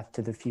this path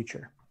to the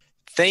future.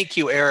 Thank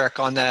you, Eric,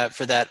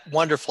 for that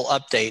wonderful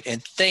update.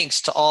 And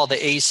thanks to all the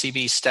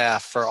ACB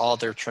staff for all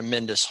their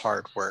tremendous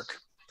hard work.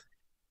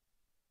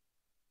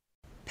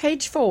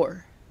 Page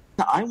 4.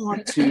 I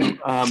want to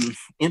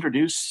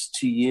introduce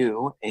to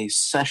you a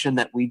session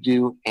that we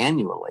do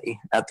annually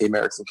at the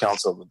American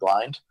Council of the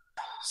Blind.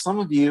 Some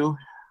of you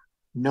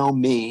know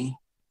me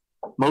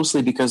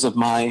mostly because of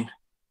my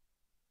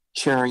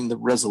chairing the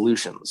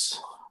resolutions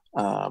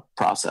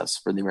process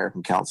for the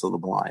American Council of the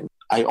Blind.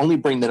 I only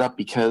bring that up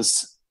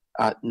because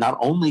not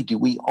only do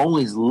we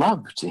always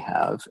love to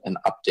have an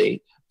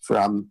update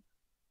from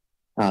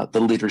the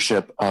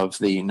leadership of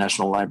the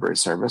National Library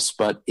Service,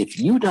 but if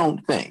you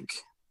don't think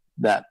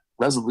that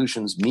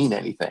resolutions mean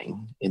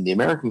anything in the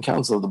American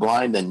Council of the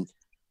Blind, then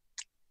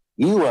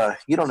you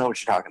don't know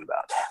what you're talking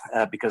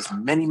about. Because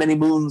many, many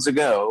moons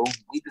ago,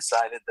 we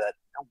decided that,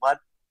 you know what,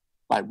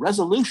 by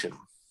resolution,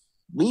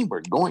 we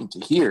were going to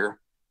hear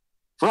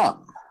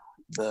from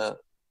the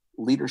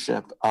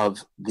leadership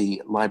of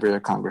the Library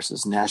of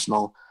Congress's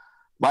National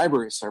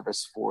Library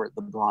Service for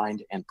the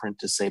Blind and Print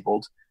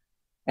Disabled.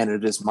 And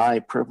it is my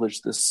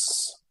privilege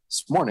this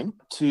morning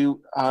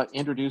to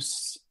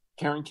introduce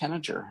Karen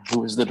Kenninger,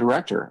 who is the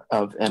director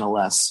of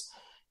NLS.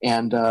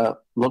 And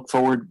look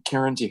forward,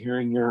 Karen, to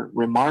hearing your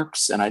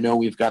remarks. And I know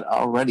we've got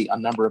already a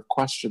number of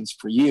questions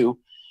for you.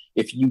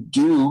 If you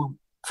do,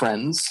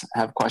 friends,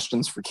 have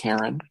questions for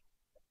Karen,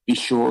 be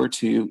sure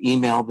to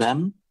email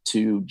them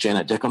to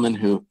Janet Dickelman,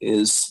 who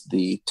is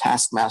the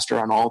taskmaster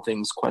on all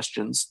things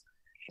questions.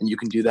 And you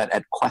can do that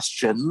at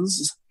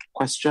questions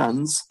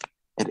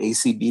at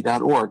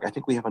acb.org. I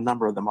think we have a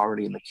number of them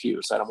already in the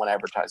queue, so I don't want to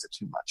advertise it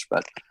too much.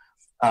 But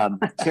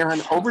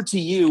Karen, over to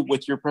you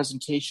with your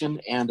presentation,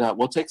 and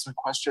we'll take some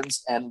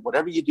questions. And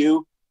whatever you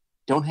do,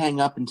 don't hang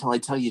up until I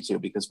tell you to,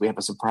 because we have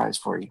a surprise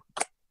for you.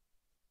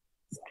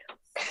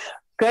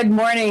 Good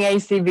morning,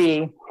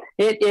 ACB.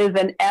 It is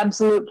an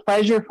absolute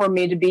pleasure for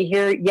me to be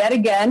here yet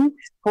again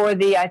for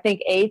the, I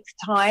think, 8th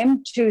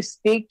time to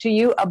speak to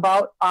you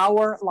about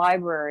our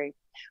library.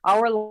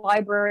 Our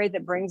library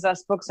that brings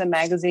us books and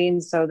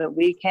magazines so that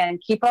we can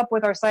keep up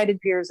with our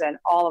sighted peers and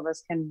all of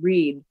us can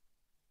read.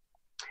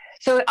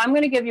 So I'm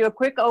going to give you a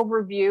quick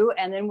overview,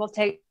 and then we'll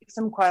take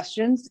some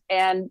questions,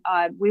 and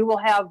we will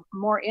have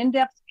more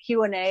in-depth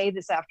Q&A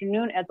this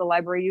afternoon at the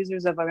Library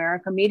Users of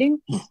America meeting.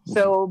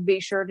 So be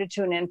sure to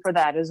tune in for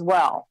that as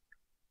well.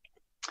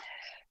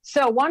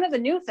 So one of the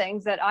new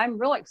things that I'm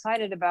real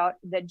excited about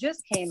that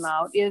just came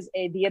out is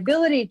the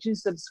ability to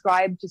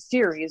subscribe to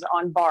series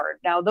on Bard.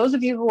 Now, those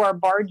of you who are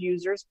Bard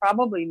users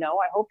probably know,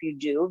 I hope you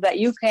do, that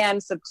you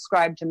can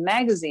subscribe to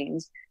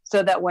magazines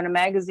so that when a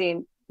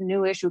magazine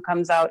new issue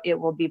comes out, it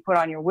will be put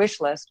on your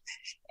wish list.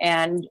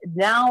 And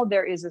now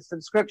there is a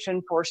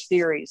subscription for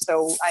series.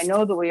 So I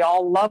know that we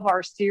all love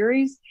our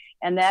series,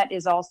 and that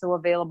is also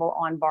available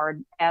on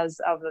Bard as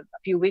of a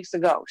few weeks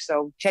ago.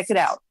 So check it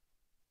out.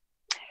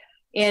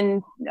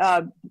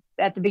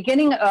 At the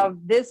beginning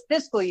of this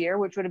fiscal year,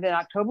 which would have been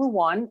October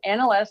 1,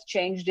 NLS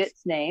changed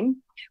its name.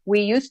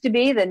 We used to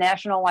be the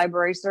National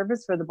Library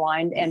Service for the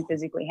Blind and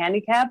Physically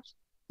Handicapped.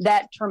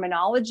 That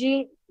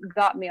terminology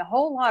got me a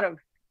whole lot of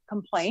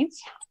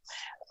complaints,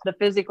 the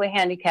physically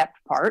handicapped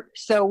part.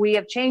 So we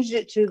have changed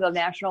it to the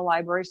National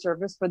Library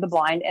Service for the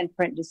Blind and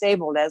Print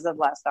Disabled as of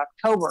last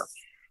October,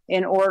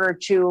 in order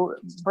to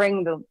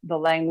bring the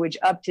language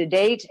up to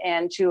date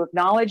and to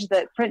acknowledge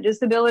that print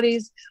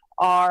disabilities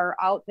are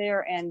out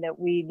there and that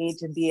we need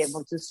to be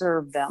able to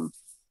serve them.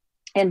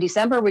 In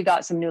December, we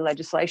got some new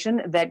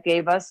legislation that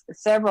gave us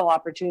several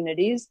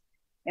opportunities,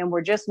 and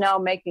we're just now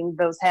making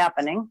those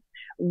happening.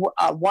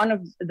 One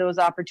of those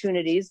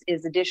opportunities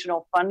is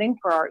additional funding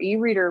for our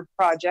e-reader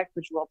project,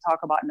 which we'll talk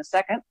about in a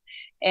second.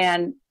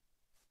 And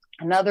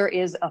another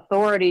is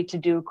authority to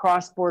do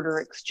cross-border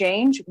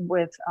exchange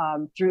with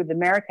through the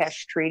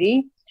Marrakesh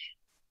Treaty.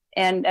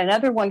 And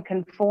another one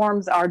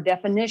conforms our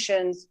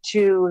definitions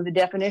to the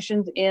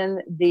definitions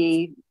in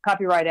the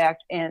Copyright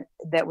Act and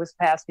that was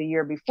passed a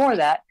year before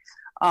that.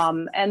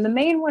 And the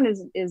main one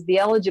is the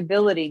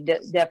eligibility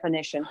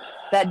definition.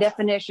 That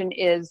definition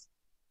is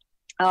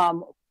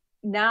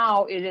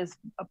now it is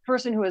a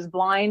person who is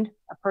blind,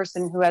 a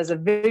person who has a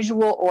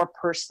visual or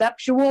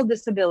perceptual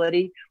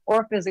disability,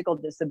 or physical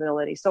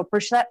disability. So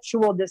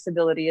perceptual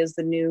disability is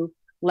the new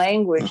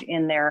language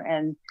in there.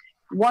 And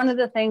one of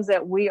the things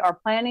that we are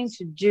planning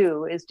to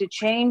do is to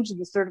change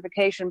the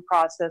certification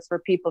process for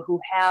people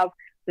who have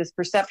this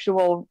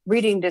perceptual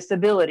reading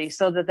disability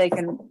so that they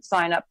can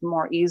sign up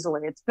more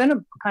easily. It's been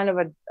a kind of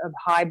a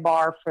high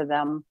bar for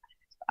them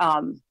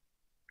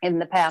in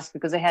the past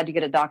because they had to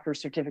get a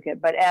doctor's certificate.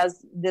 But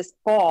as this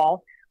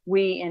fall,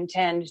 we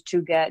intend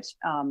to get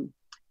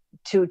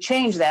to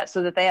change that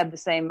so that they have the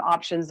same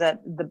options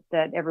that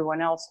everyone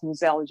else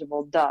who's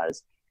eligible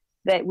does.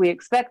 That we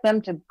expect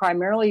them to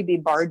primarily be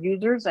Bard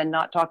users and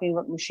not talking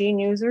about machine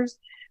users,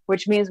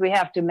 which means we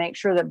have to make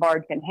sure that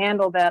Bard can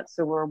handle that.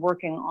 So we're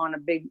working on a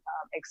big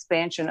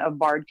expansion of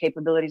Bard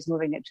capabilities,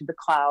 moving it to the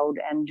cloud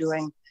and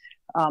doing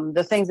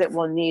the things that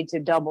we'll need to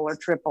double or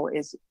triple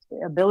is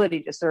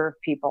ability to serve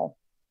people.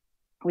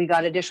 We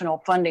got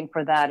additional funding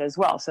for that as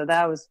well. So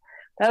that was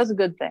a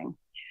good thing.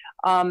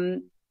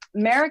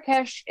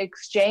 Marrakesh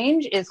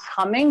Exchange is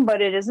coming, but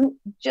it isn't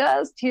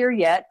just here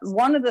yet.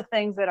 One of the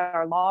things that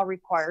our law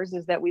requires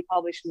is that we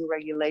publish new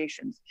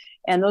regulations.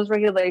 And those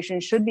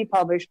regulations should be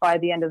published by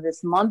the end of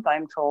this month,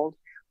 I'm told,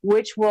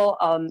 which will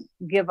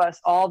give us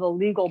all the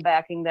legal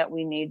backing that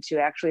we need to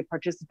actually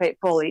participate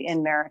fully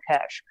in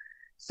Marrakesh.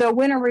 So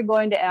when are we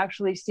going to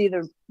actually see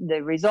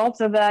the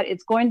results of that?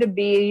 It's going to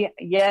be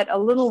yet a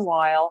little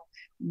while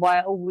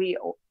we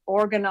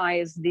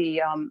organize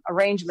the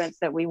arrangements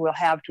that we will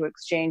have to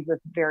exchange with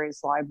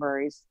various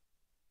libraries.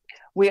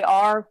 We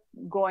are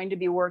going to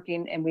be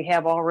working, and we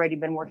have already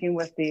been working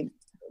with the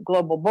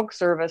Global Book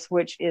Service,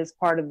 which is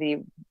part of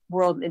the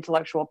World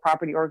Intellectual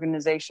Property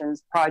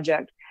Organization's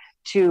project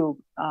to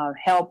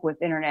help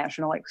with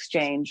international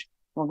exchange.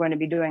 We're going to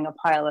be doing a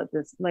pilot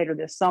later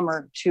this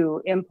summer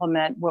to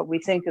implement what we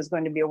think is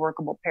going to be a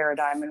workable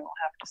paradigm, and we'll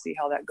have to see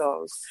how that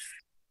goes.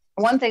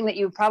 One thing that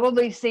you've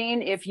probably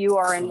seen if you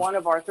are in one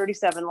of our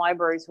 37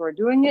 libraries who are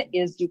doing it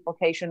is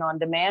duplication on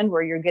demand,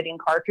 where you're getting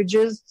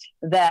cartridges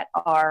that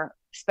are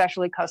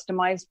specially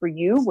customized for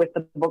you with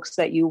the books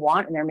that you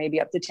want. And there may be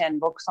up to 10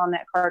 books on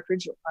that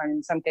cartridge, or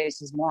in some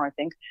cases more, I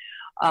think.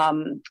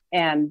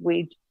 And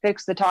we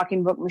fix the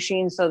talking book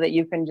machine so that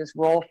you can just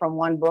roll from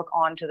one book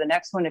on to the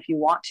next one if you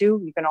want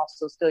to. You can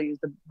also still use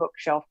the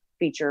bookshelf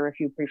feature if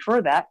you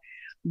prefer that.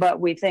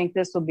 But we think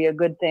this will be a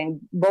good thing,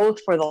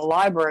 both for the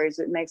libraries,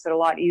 it makes it a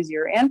lot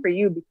easier, and for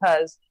you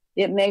because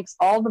it makes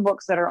all the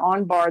books that are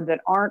on Bard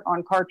that aren't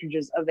on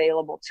cartridges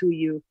available to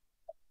you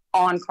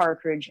on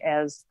cartridge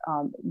as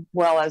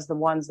well as the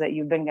ones that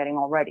you've been getting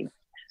already.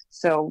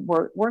 So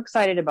we're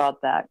excited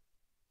about that.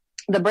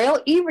 The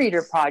Braille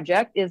e-reader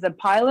project is a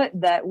pilot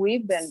that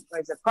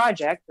it's a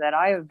project that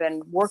I have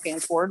been working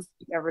toward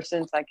ever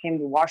since I came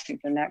to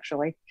Washington,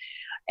 actually.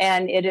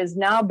 And it is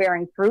now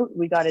bearing fruit.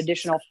 We got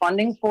additional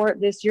funding for it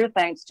this year,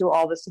 thanks to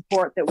all the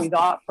support that we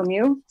got from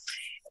you.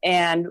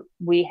 And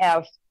we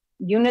have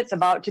units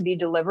about to be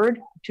delivered,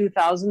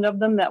 2,000 of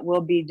them that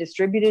will be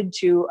distributed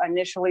to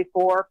initially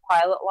 4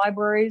 pilot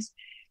libraries.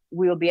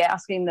 We'll be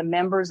asking the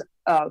members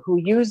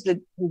who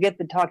get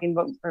the talking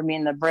book,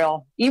 the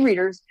Braille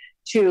e-readers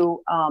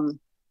to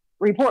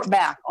report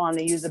back on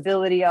the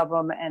usability of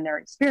them and their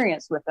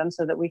experience with them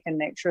so that we can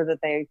make sure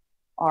that they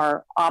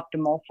are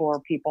optimal for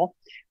people.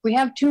 We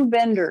have 2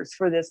 vendors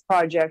for this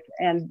project,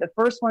 and the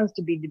first ones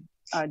to be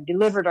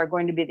delivered are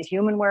going to be the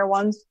HumanWare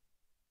ones.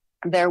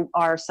 There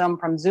are some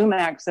from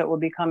ZoomX that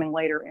will be coming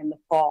later in the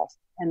fall,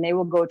 and they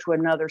will go to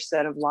another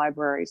set of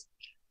libraries.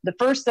 The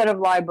first set of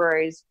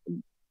libraries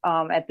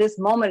at this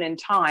moment in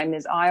time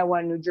is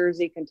Iowa, New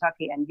Jersey,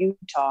 Kentucky, and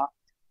Utah.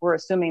 We're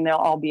assuming they'll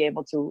all be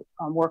able to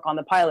work on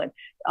the pilot.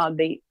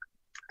 The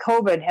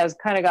COVID has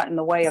kind of gotten in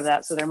the way of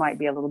that, so there might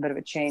be a little bit of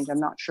a change. I'm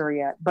not sure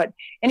yet. But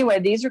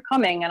anyway, these are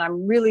coming, and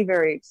I'm really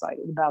very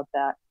excited about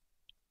that.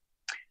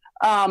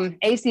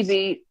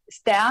 ACB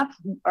staff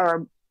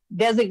or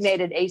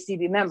designated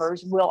ACB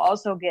members will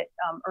also get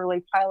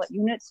early pilot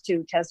units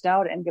to test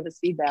out and give us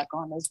feedback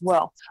on as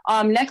well.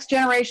 Next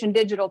generation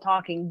digital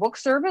talking book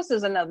service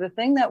is another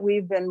thing that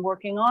we've been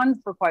working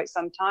on for quite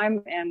some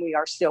time, and we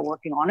are still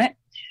working on it.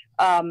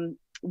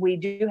 We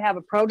do have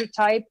a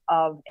prototype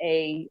of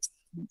a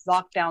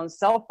lockdown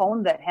cell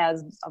phone that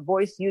has a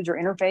voice user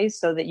interface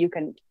so that you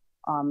can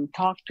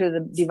talk to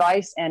the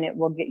device and it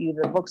will get you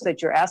the books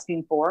that you're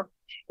asking for.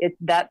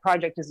 That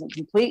project isn't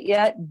complete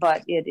yet,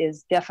 but it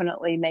is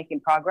definitely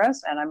making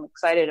progress, and I'm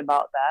excited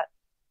about that.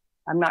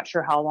 I'm not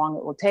sure how long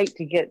it will take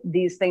to get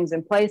these things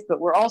in place, but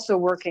we're also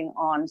working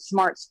on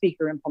smart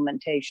speaker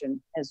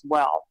implementation as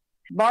well.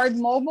 Bard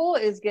Mobile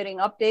is getting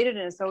updated,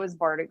 and so is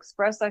Bard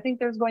Express. I think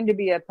there's going to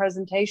be a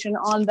presentation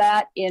on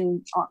that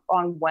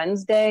on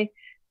Wednesday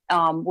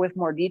with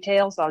more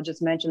details. I'll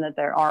just mention that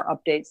there are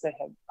updates that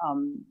have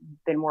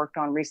been worked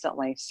on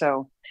recently.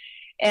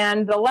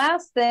 And the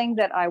last thing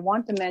that I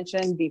want to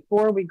mention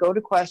before we go to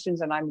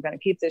questions, and I'm going to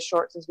keep this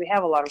short since we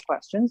have a lot of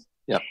questions,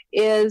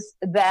 is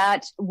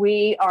that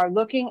we are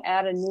looking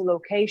at a new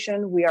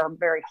location. We are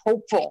very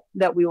hopeful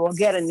that we will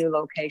get a new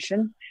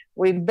location.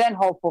 We've been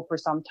hopeful for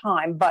some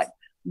time, but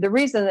the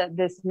reason that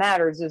this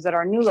matters is that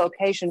our new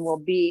location will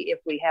be, if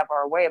we have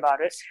our way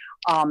about it,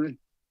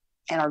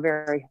 and are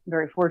very,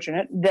 very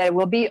fortunate, that it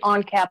will be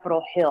on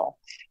Capitol Hill.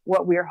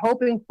 What we are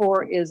hoping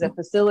for is a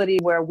facility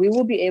where we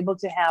will be able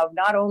to have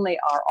not only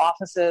our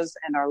offices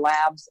and our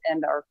labs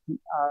and our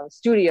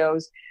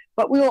studios,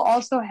 but we will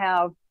also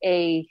have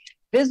a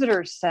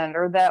visitor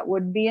center that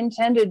would be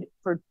intended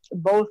for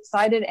both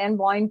sighted and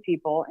blind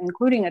people,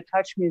 including a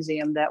touch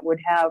museum that would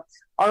have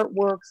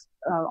artworks,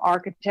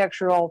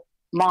 architectural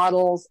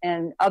models,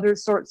 and other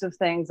sorts of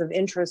things of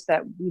interest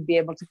that you'd be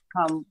able to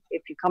come,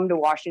 if you come to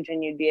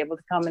Washington, you'd be able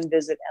to come and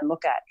visit and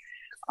look at.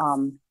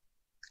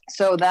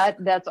 So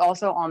that's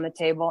also on the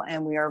table,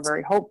 and we are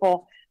very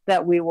hopeful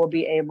that we will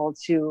be able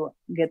to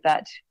get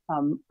that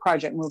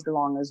project moved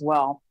along as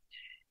well.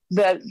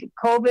 The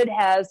COVID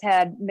has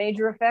had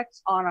major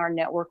effects on our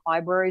network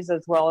libraries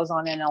as well as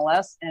on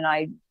NLS, and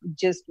I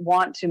just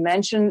want to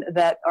mention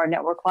that our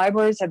network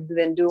libraries have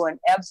been doing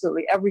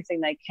absolutely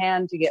everything they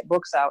can to get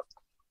books out.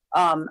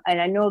 And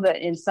I know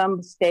that in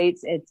some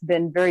states it's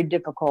been very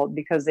difficult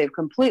because they've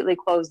completely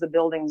closed the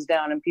buildings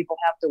down and people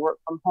have to work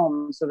from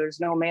home. So there's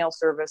no mail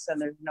service and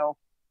there's no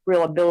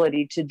real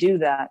ability to do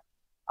that.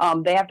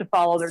 They have to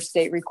follow their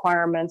state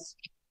requirements.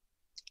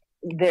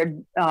 They're,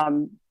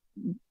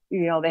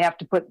 they have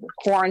to put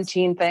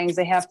quarantine things.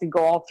 They have to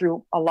go all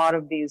through a lot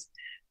of these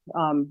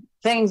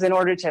things in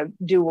order to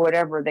do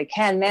whatever they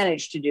can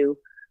manage to do.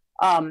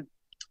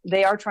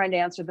 They are trying to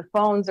answer the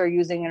phones. They're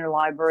using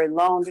interlibrary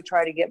loan to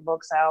try to get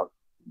books out,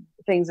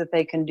 things that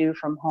they can do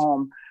from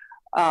home.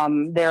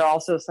 There are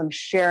also some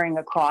sharing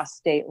across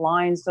state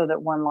lines so that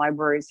one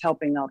library is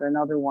helping out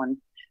another one.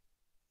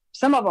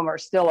 Some of them are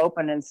still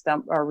open and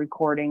are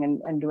recording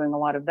and doing a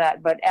lot of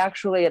that. But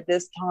actually at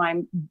this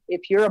time,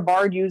 if you're a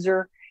Bard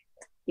user,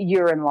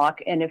 you're in luck.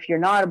 And if you're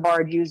not a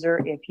Bard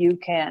user, if you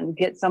can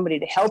get somebody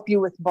to help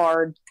you with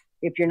Bard,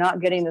 if you're not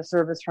getting the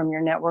service from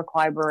your network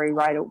library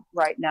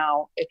right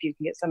now, if you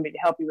can get somebody to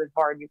help you with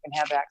Bard, you can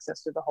have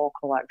access to the whole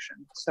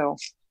collection. So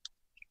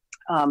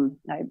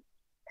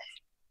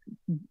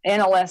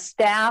NLS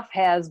staff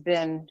has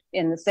been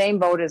in the same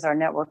boat as our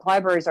network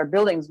libraries. Our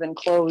building's been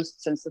closed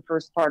since the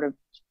first part of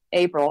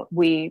April.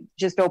 We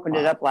just opened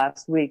it up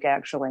last week,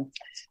 actually.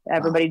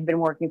 Everybody'd been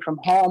working from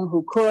home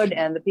who could,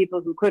 and the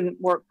people who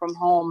couldn't work from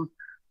home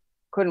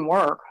couldn't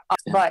work.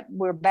 But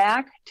we're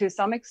back to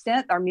some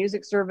extent. Our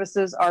music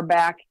services are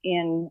back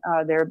in,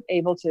 they're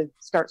able to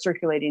start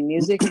circulating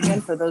music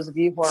again for those of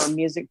you who are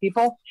music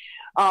people.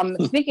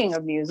 Speaking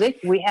of music,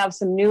 we have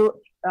some new,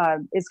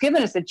 it's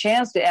given us a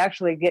chance to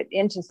actually get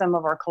into some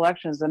of our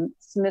collections. The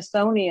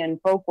Smithsonian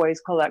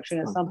Folkways collection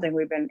is something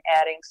we've been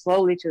adding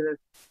slowly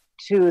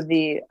to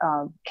the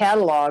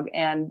catalog,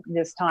 and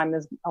this time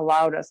has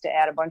allowed us to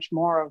add a bunch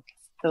more of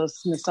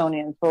those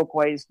Smithsonian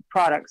Folkways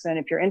products. And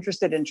if you're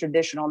interested in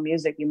traditional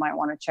music, you might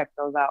want to check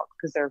those out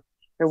because they're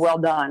well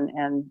done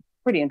and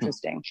pretty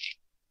interesting.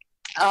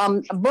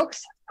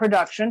 Books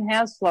production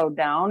has slowed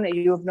down.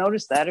 You have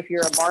noticed that if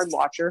you're a Bard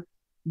watcher,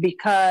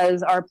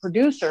 because our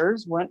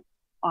producers went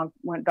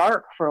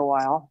dark for a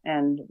while,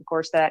 and of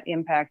course that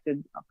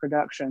impacted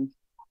production.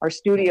 Our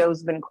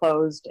studio's been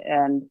closed,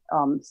 and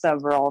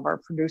several of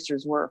our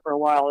producers were for a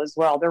while as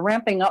well. They're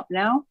ramping up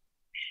now,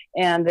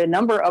 and the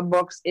number of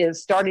books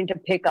is starting to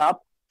pick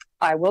up.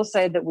 I will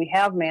say that we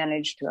have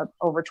managed to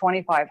over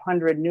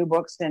 2,500 new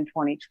books in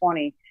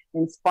 2020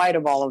 in spite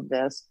of all of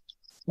this.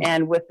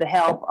 And with the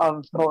help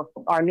of both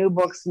our new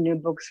books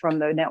from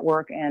the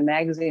network and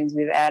magazines,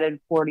 we've added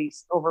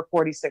over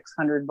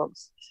 4,600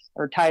 books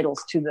or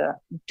titles to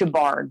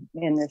BARD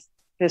in this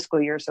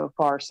fiscal year so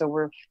far. So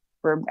we're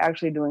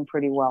actually doing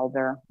pretty well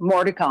there.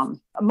 More to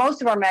come.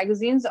 Most of our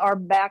magazines are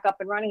back up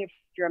and running. If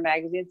you're a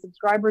magazine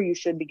subscriber, you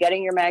should be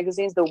getting your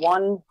magazines. The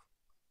one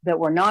that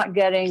we're not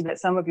getting, that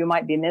some of you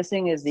might be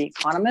missing, is The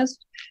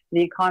Economist.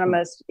 The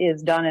Economist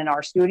is done in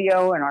our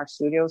studio, and our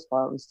studio's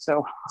closed.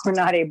 So we're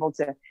not able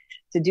to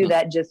do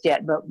that just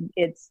yet, but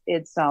it's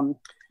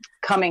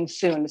coming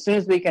soon. As soon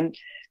as we can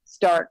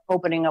start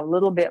opening a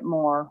little bit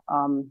more,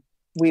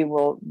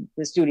 the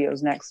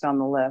studio's next on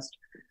the list.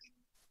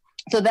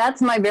 So that's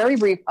my very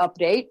brief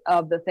update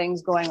of the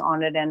things going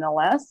on at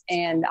NLS,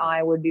 and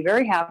I would be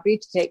very happy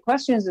to take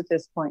questions at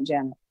this point,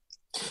 Janet.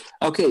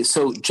 Okay,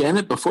 so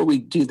Janet, before we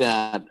do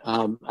that,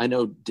 I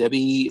know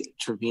Debbie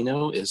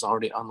Trevino is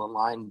already on the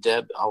line.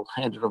 Deb, I'll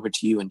hand it over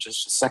to you in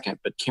just a second.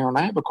 But Karen,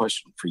 I have a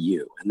question for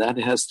you, and that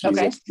has to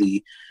do with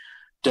the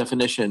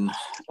definition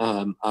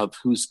of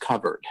who's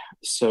covered.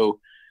 So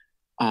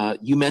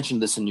you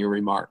mentioned this in your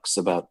remarks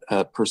about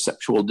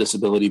perceptual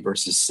disability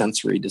versus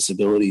sensory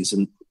disabilities,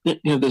 and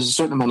there's a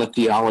certain amount of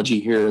theology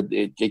here.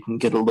 It can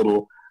get a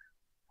little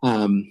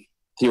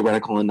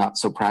theoretical and not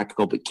so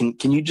practical, but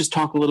can you just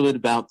talk a little bit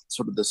about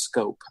sort of the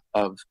scope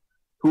of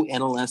who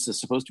NLS is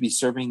supposed to be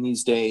serving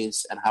these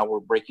days and how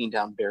we're breaking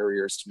down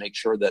barriers to make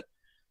sure that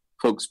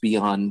folks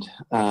beyond,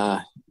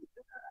 I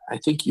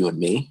think you and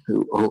me,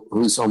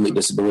 whose only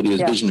disability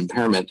is vision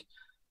impairment,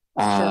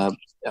 are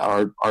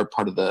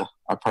part of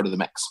the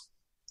mix?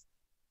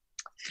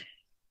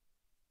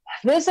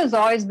 This has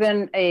always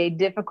been a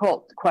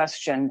difficult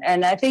question.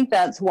 And I think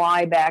that's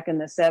why back in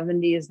the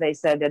 70s, they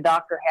said a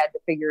doctor had to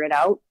figure it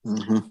out.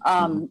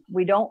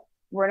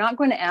 We're not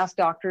going to ask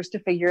doctors to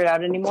figure it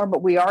out anymore,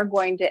 but we are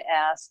going to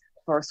ask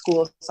for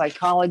school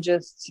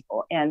psychologists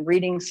and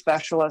reading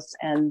specialists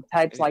and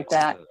types like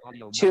that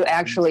to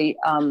actually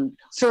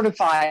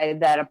certify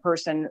that a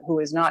person who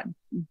is not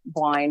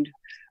blind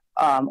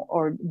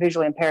or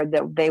visually impaired,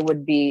 that they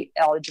would be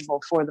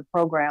eligible for the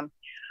program.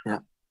 Yeah.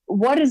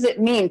 What does it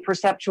mean,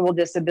 perceptual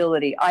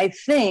disability? I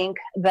think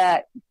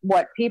that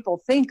what people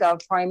think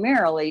of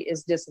primarily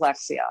is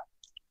dyslexia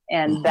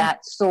and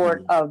that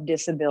sort of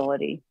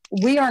disability.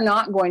 We are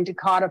not going to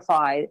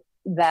codify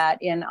that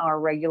in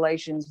our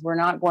regulations. We're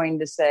not going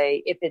to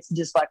say if it's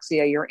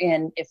dyslexia, you're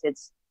in. If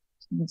it's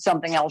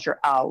something else, you're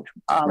out.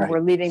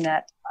 We're leaving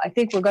that. I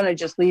think we're going to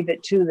just leave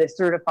it to the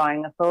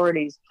certifying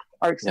authorities.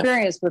 Our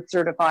experience with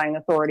certifying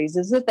authorities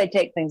is that they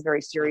take things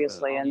very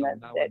seriously, and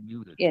that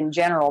in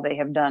general they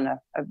have done a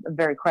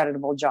very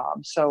creditable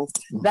job. So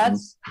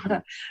that's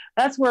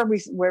where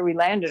we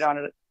landed on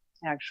it,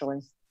 actually.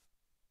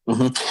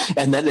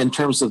 And then in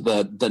terms of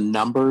the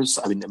numbers,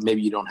 I mean,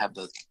 maybe you don't have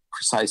the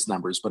precise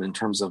numbers, but in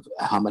terms of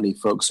how many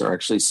folks are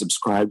actually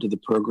subscribed to the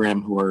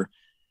program who are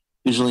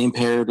visually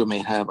impaired or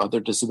may have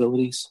other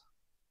disabilities?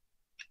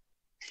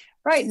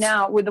 Right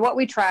now, with what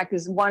we track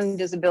is one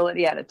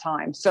disability at a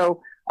time.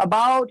 So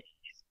about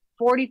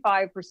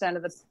 45%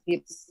 of the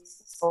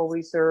people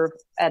we serve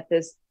at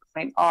this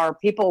point are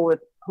people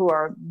who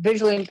are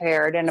visually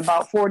impaired, and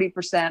about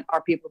 40%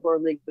 are people who are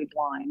legally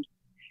blind.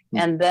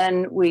 And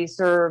then we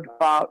serve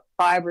about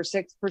 5 or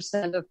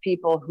 6% of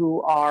people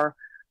who are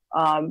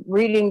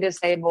reading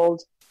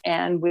disabled,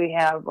 and we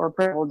have, or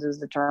privileged is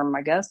the term,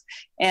 I guess,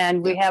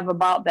 and we have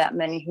about that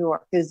many who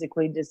are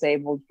physically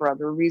disabled for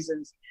other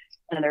reasons.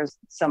 And there's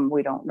some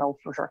we don't know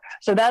for sure.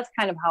 So that's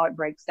kind of how it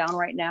breaks down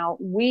right now.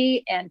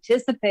 We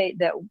anticipate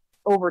that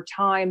over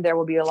time there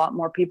will be a lot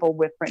more people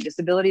with print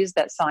disabilities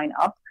that sign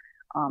up,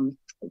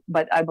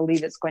 but I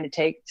believe it's going to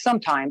take some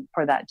time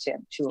for that to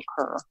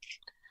occur.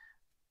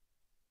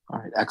 All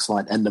right,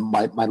 excellent. And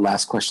my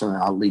last question, and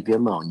I'll leave you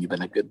alone. You've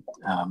been a good,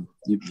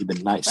 you've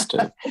been nice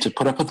to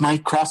put up with my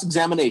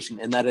cross-examination,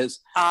 and that is,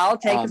 I'll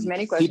take as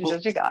many questions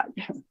as you got.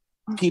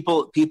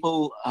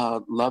 People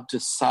love to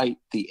cite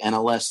the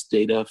NLS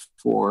data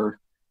for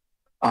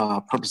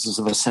purposes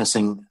of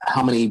assessing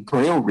how many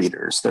Braille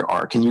readers there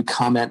are. Can you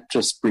comment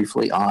just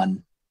briefly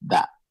on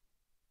that?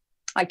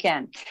 I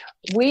can.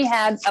 We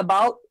had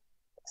about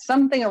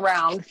something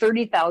around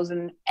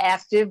 30,000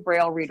 active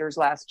Braille readers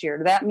last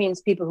year. That means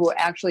people who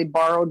actually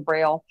borrowed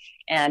Braille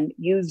and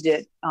used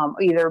it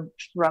either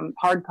from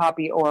hard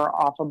copy or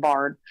off of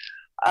BARD.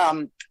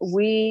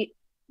 We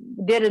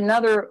did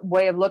another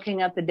way of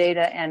looking at the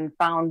data and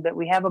found that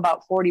we have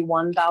about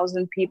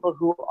 41,000 people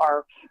who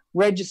are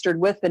registered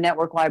with the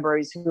network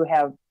libraries who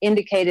have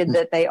indicated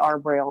that they are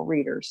Braille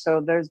readers.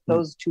 So there's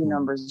those two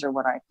numbers are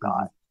what I've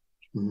got.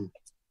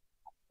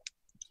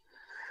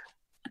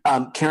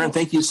 Karen,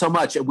 thank you so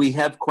much. We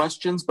have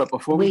questions, but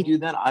before we do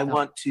that, I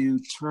want to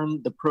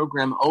turn the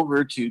program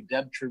over to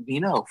Deb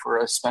Trevino for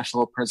a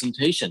special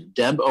presentation.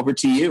 Deb, over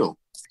to you.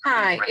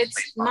 Hi,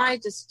 it's my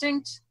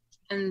distinct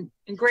and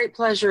great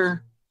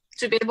pleasure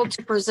to be able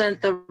to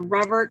present the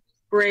Robert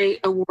Gray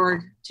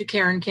Award to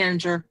Karen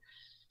Kantor.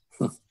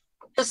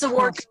 This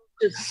award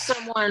goes to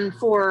someone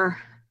for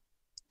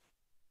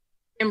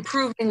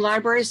improving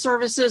library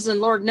services, and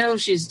Lord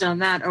knows she's done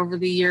that over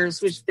the years.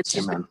 She's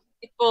been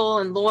faithful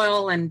and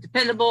loyal and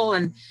dependable,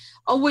 and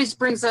always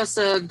brings us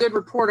a good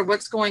report of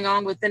what's going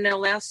on with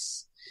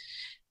NLS.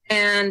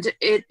 And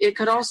it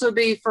could also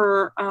be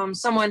for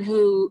someone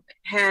who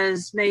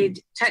has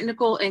made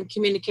technical and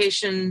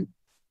communication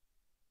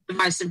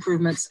device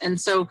improvements. And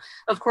so,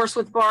 of course,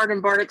 with BARD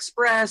and BARD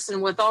Express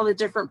and with all the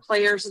different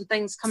players and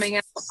things coming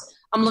out,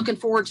 I'm looking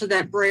forward to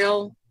that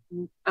Braille,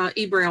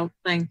 e-Braille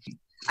thing.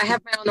 I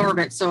have my own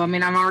Orbit, so I'm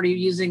already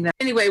using that.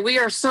 Anyway, we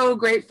are so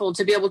grateful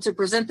to be able to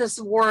present this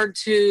award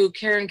to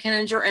Karen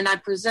Kenninger, and I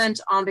present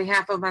on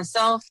behalf of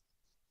myself,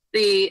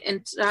 the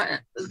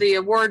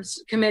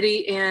awards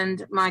committee,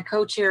 and my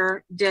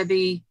co-chair,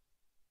 Debbie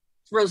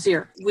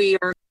Rosier. We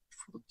are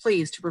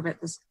pleased to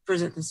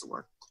present this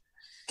award.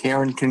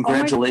 Karen,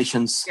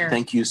 congratulations.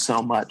 Thank you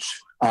so much.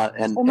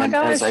 And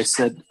as I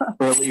said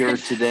earlier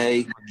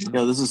today,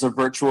 this is a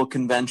virtual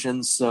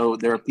convention, so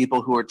there are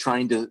people who are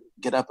trying to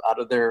get up out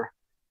of their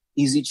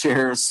easy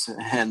chairs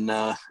and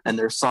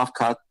their soft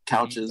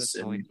couches,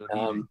 and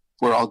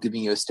we're all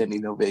giving you a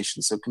standing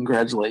ovation. So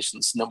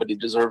congratulations. Nobody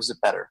deserves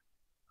it better.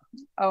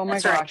 Oh my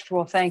gosh.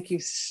 Well, thank you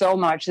so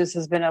much. This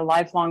has been a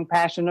lifelong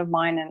passion of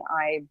mine, and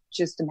I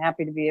just am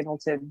happy to be able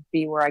to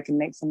be where I can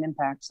make some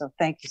impact. So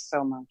thank you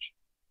so much.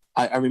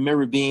 I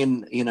remember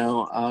being,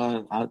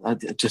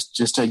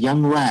 just a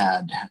young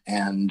lad,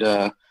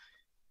 and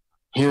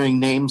hearing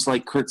names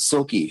like Kurt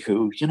Silke,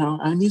 who,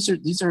 these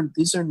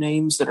are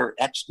names that are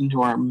etched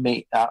into our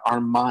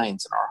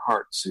minds and our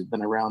hearts, who've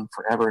been around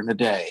forever and a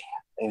day.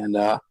 And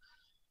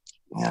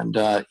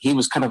he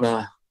was kind of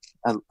a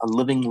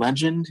living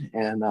legend.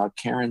 And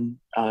Karen,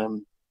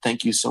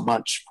 thank you so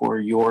much for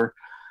your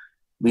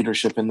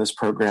leadership in this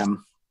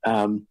program.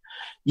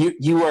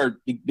 You are,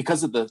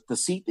 because of the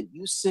seat that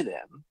you sit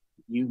in,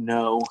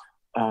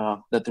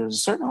 that there's a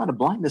certain amount of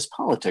blindness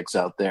politics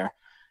out there.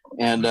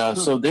 And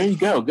so there you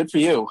go. Good for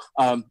you.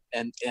 But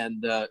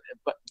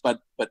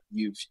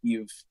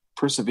you've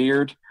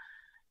persevered,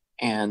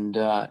 and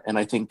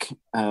I think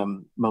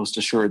most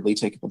assuredly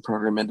taken the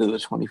program into the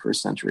 21st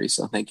century.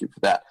 So thank you for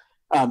that.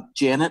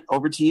 Janet,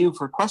 over to you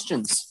for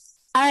questions.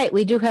 All right,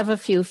 we do have a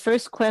few.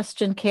 First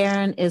question,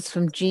 Karen, is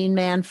from Jean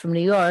Mann from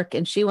New York,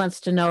 and she wants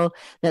to know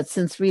that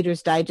since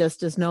Reader's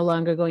Digest is no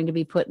longer going to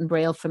be put in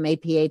Braille from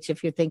APH,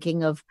 if you're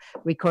thinking of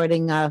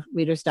recording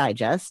Reader's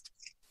Digest.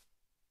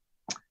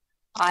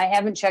 I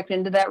haven't checked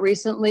into that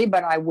recently,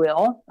 but I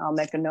will. I'll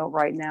make a note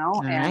right now,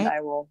 and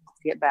I will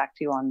get back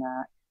to you on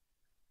that.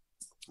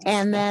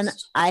 And then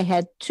I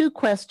had two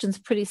questions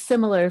pretty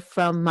similar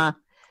from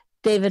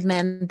David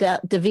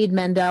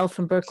Mendel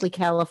from Berkeley,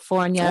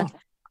 California. Oh.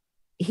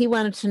 He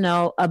wanted to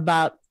know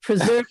about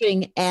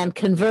preserving and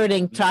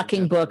converting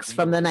talking books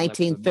from the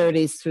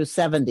 1930s through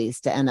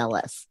 70s to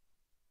NLS.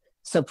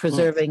 So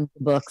preserving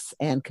books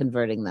and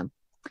converting them.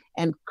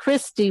 And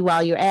Christy,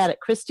 while you're at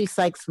it, Christy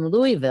Sykes from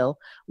Louisville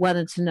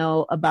wanted to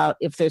know about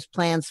if there's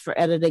plans for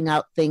editing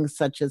out things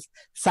such as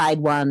Side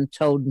 1,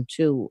 Toad, and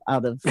 2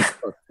 out of the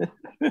book.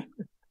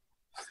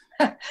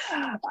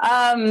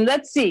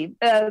 Let's see.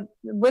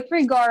 With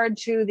regard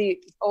to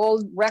the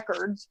old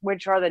records,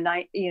 which are the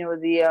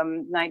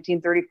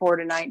 1934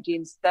 to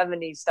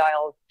 1970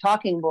 style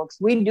talking books,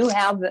 we do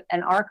have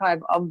an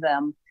archive of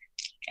them,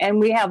 and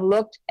we have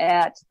looked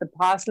at the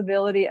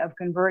possibility of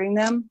converting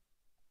them.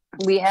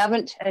 We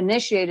haven't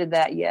initiated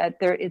that yet.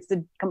 It's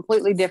a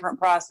completely different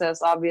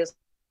process, obviously,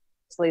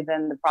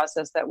 than the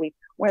process that we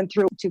went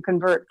through to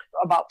convert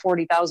about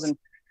 40,000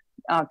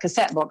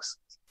 cassette books.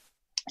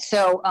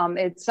 So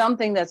it's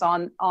something that's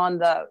on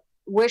the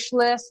wish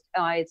list.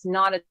 It's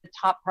not a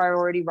top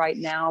priority right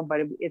now,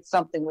 but it's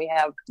something we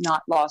have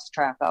not lost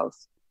track of.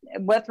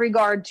 With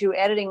regard to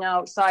editing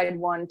out Side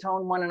 1,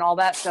 Tone 1, and all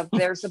that stuff,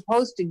 they're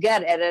supposed to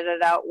get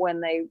edited out when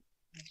they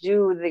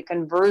do the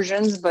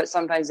conversions, but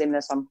sometimes they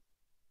miss them.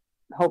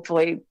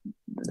 Hopefully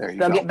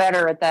they'll get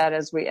better at that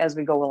as we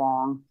go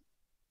along.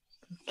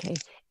 Okay.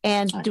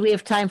 And do we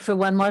have time for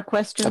one more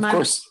question, Mark? Of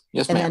course.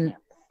 Yes, ma'am.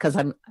 Because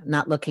I'm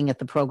not looking at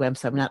the program,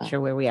 so I'm not sure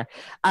where we are.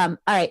 All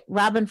right.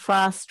 Robin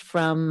Frost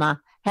from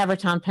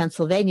Havertown,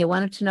 Pennsylvania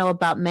wanted to know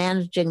about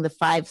managing the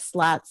 5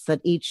 slots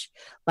that each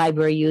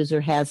library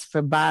user has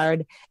for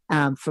BARD,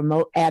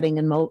 for adding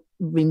and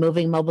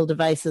removing mobile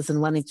devices,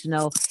 and wanting to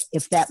know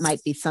if that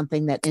might be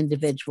something that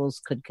individuals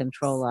could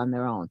control on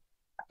their own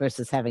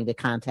versus having to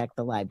contact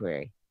the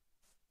library.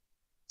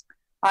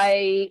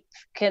 I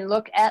can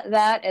look at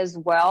that as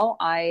well.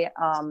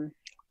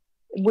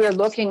 We're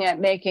looking at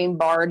making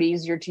BARD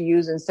easier to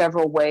use in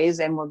several ways,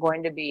 and we're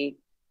going to be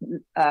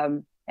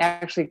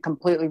actually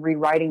completely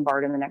rewriting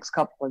BARD in the next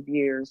couple of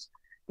years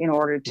in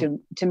order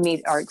to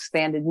meet our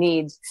expanded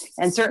needs.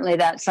 And certainly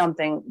that's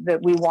something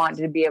that we want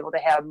to be able to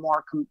have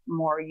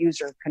more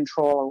user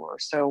control over.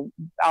 So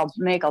I'll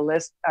make a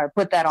list or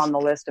put that on the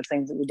list of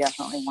things that we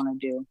definitely want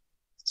to do.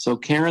 So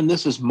Karen,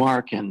 this is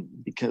Mark, and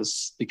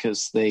because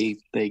they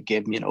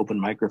gave me an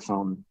open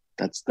microphone,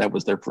 that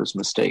was their first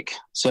mistake.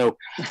 So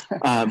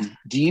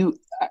do you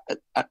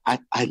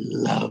I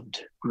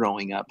loved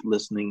growing up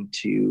listening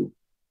to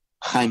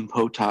Chaim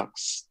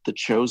Potok's The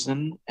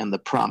Chosen and The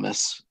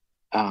Promise,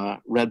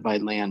 read by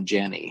Leon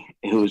Janney,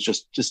 who was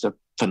just a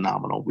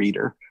phenomenal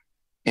reader,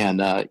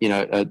 and a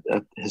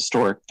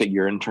historic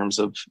figure in terms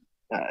of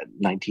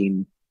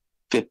 1950s,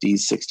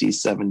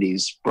 60s,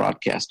 70s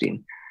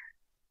broadcasting.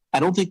 I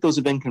don't think those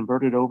have been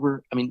converted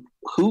over. I mean,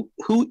 who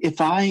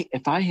if I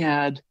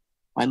had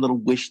my little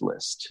wish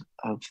list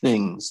of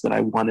things that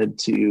I wanted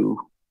to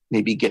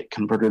maybe get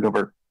converted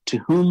over, to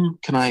whom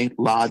can I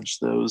lodge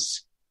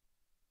those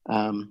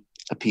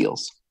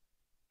appeals?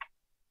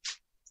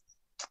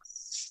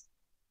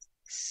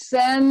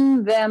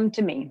 Send them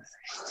to me,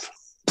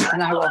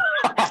 and I will.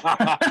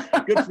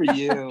 Good for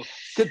you.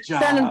 Good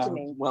job. Send them to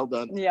me. Well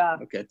done. Yeah.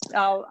 Okay.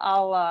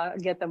 I'll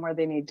get them where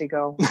they need to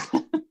go.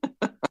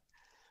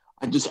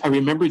 I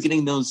remember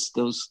getting those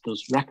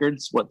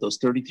records, those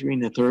 33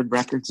 and the third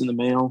records in the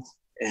mail.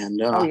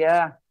 And oh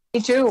yeah, me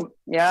too.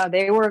 Yeah,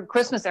 they were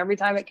Christmas every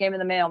time it came in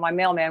the mail. My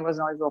mailman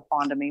wasn't always real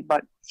fond of me,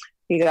 but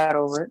he got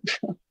over it.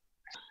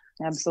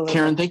 Absolutely.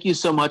 Karen, thank you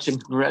so much, and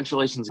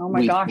congratulations. Oh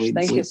my gosh,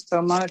 thank you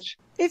so much.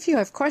 If you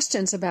have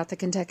questions about the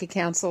Kentucky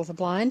Council of the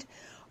Blind,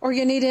 or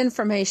you need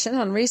information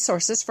on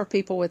resources for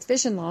people with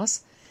vision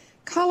loss,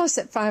 call us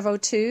at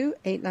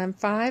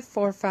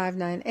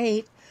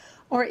 502-895-4598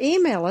 or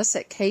email us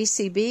at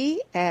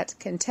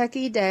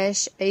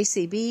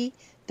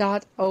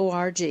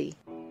kcb@kentucky-acb.org.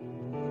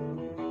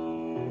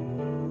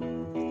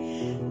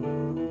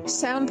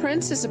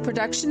 Soundprints is a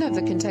production of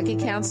the Kentucky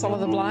Council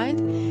of the Blind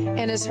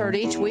and is heard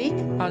each week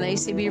on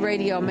ACB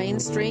Radio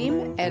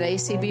Mainstream at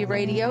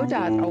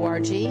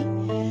acbradio.org,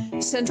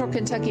 Central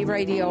Kentucky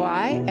Radio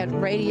I at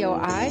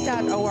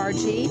radioi.org,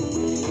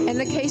 and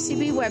the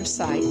KCB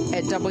website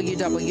at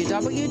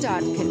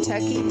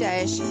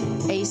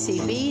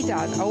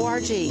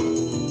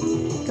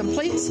www.kentucky-acb.org.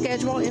 Complete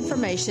schedule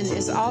information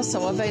is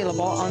also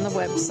available on the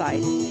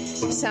website.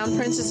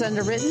 Soundprints is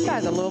underwritten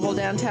by the Louisville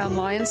Downtown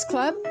Lions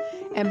Club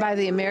and by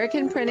the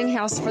American Printing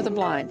House for the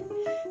Blind.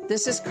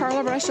 This is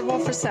Carla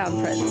Ruschival for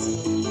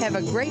Soundprints. Have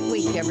a great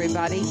week,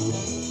 everybody.